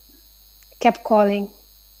husband kept calling,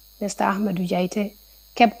 Mr. Ahmadu Jaiteh,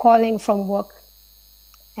 kept calling from work.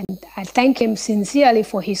 And I thank him sincerely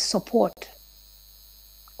for his support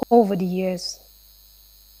over the years.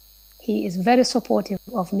 He is very supportive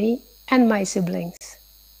of me and my siblings.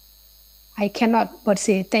 I cannot but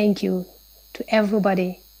say thank you to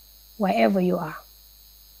everybody, wherever you are.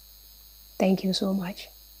 Thank you so much.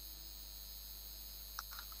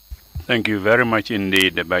 Thank you very much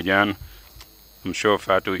indeed, Bajen. I'm sure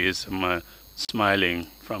Fatu is smiling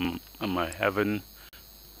from heaven,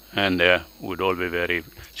 and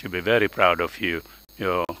she'll be very proud of you,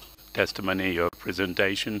 your testimony, your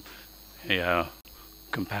presentation, your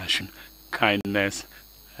compassion, kindness,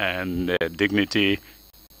 and dignity,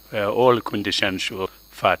 all quintessential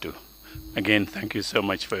Fatu. Again, thank you so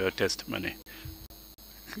much for your testimony.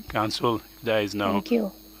 Council, there is no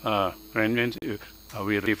arrangement. Are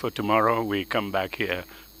we ready for tomorrow? We come back here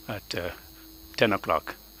at 10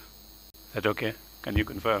 o'clock. Is that okay? Can you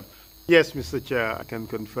confirm? Yes, Mr. Chair, I can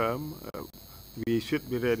confirm. We should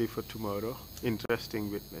be ready for tomorrow. Interesting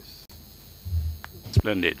witness.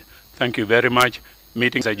 Splendid. Thank you very much.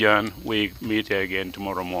 Meeting's adjourned. We meet here again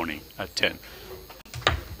tomorrow morning at 10.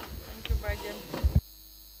 Thank you, Bajen.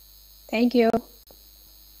 Thank you.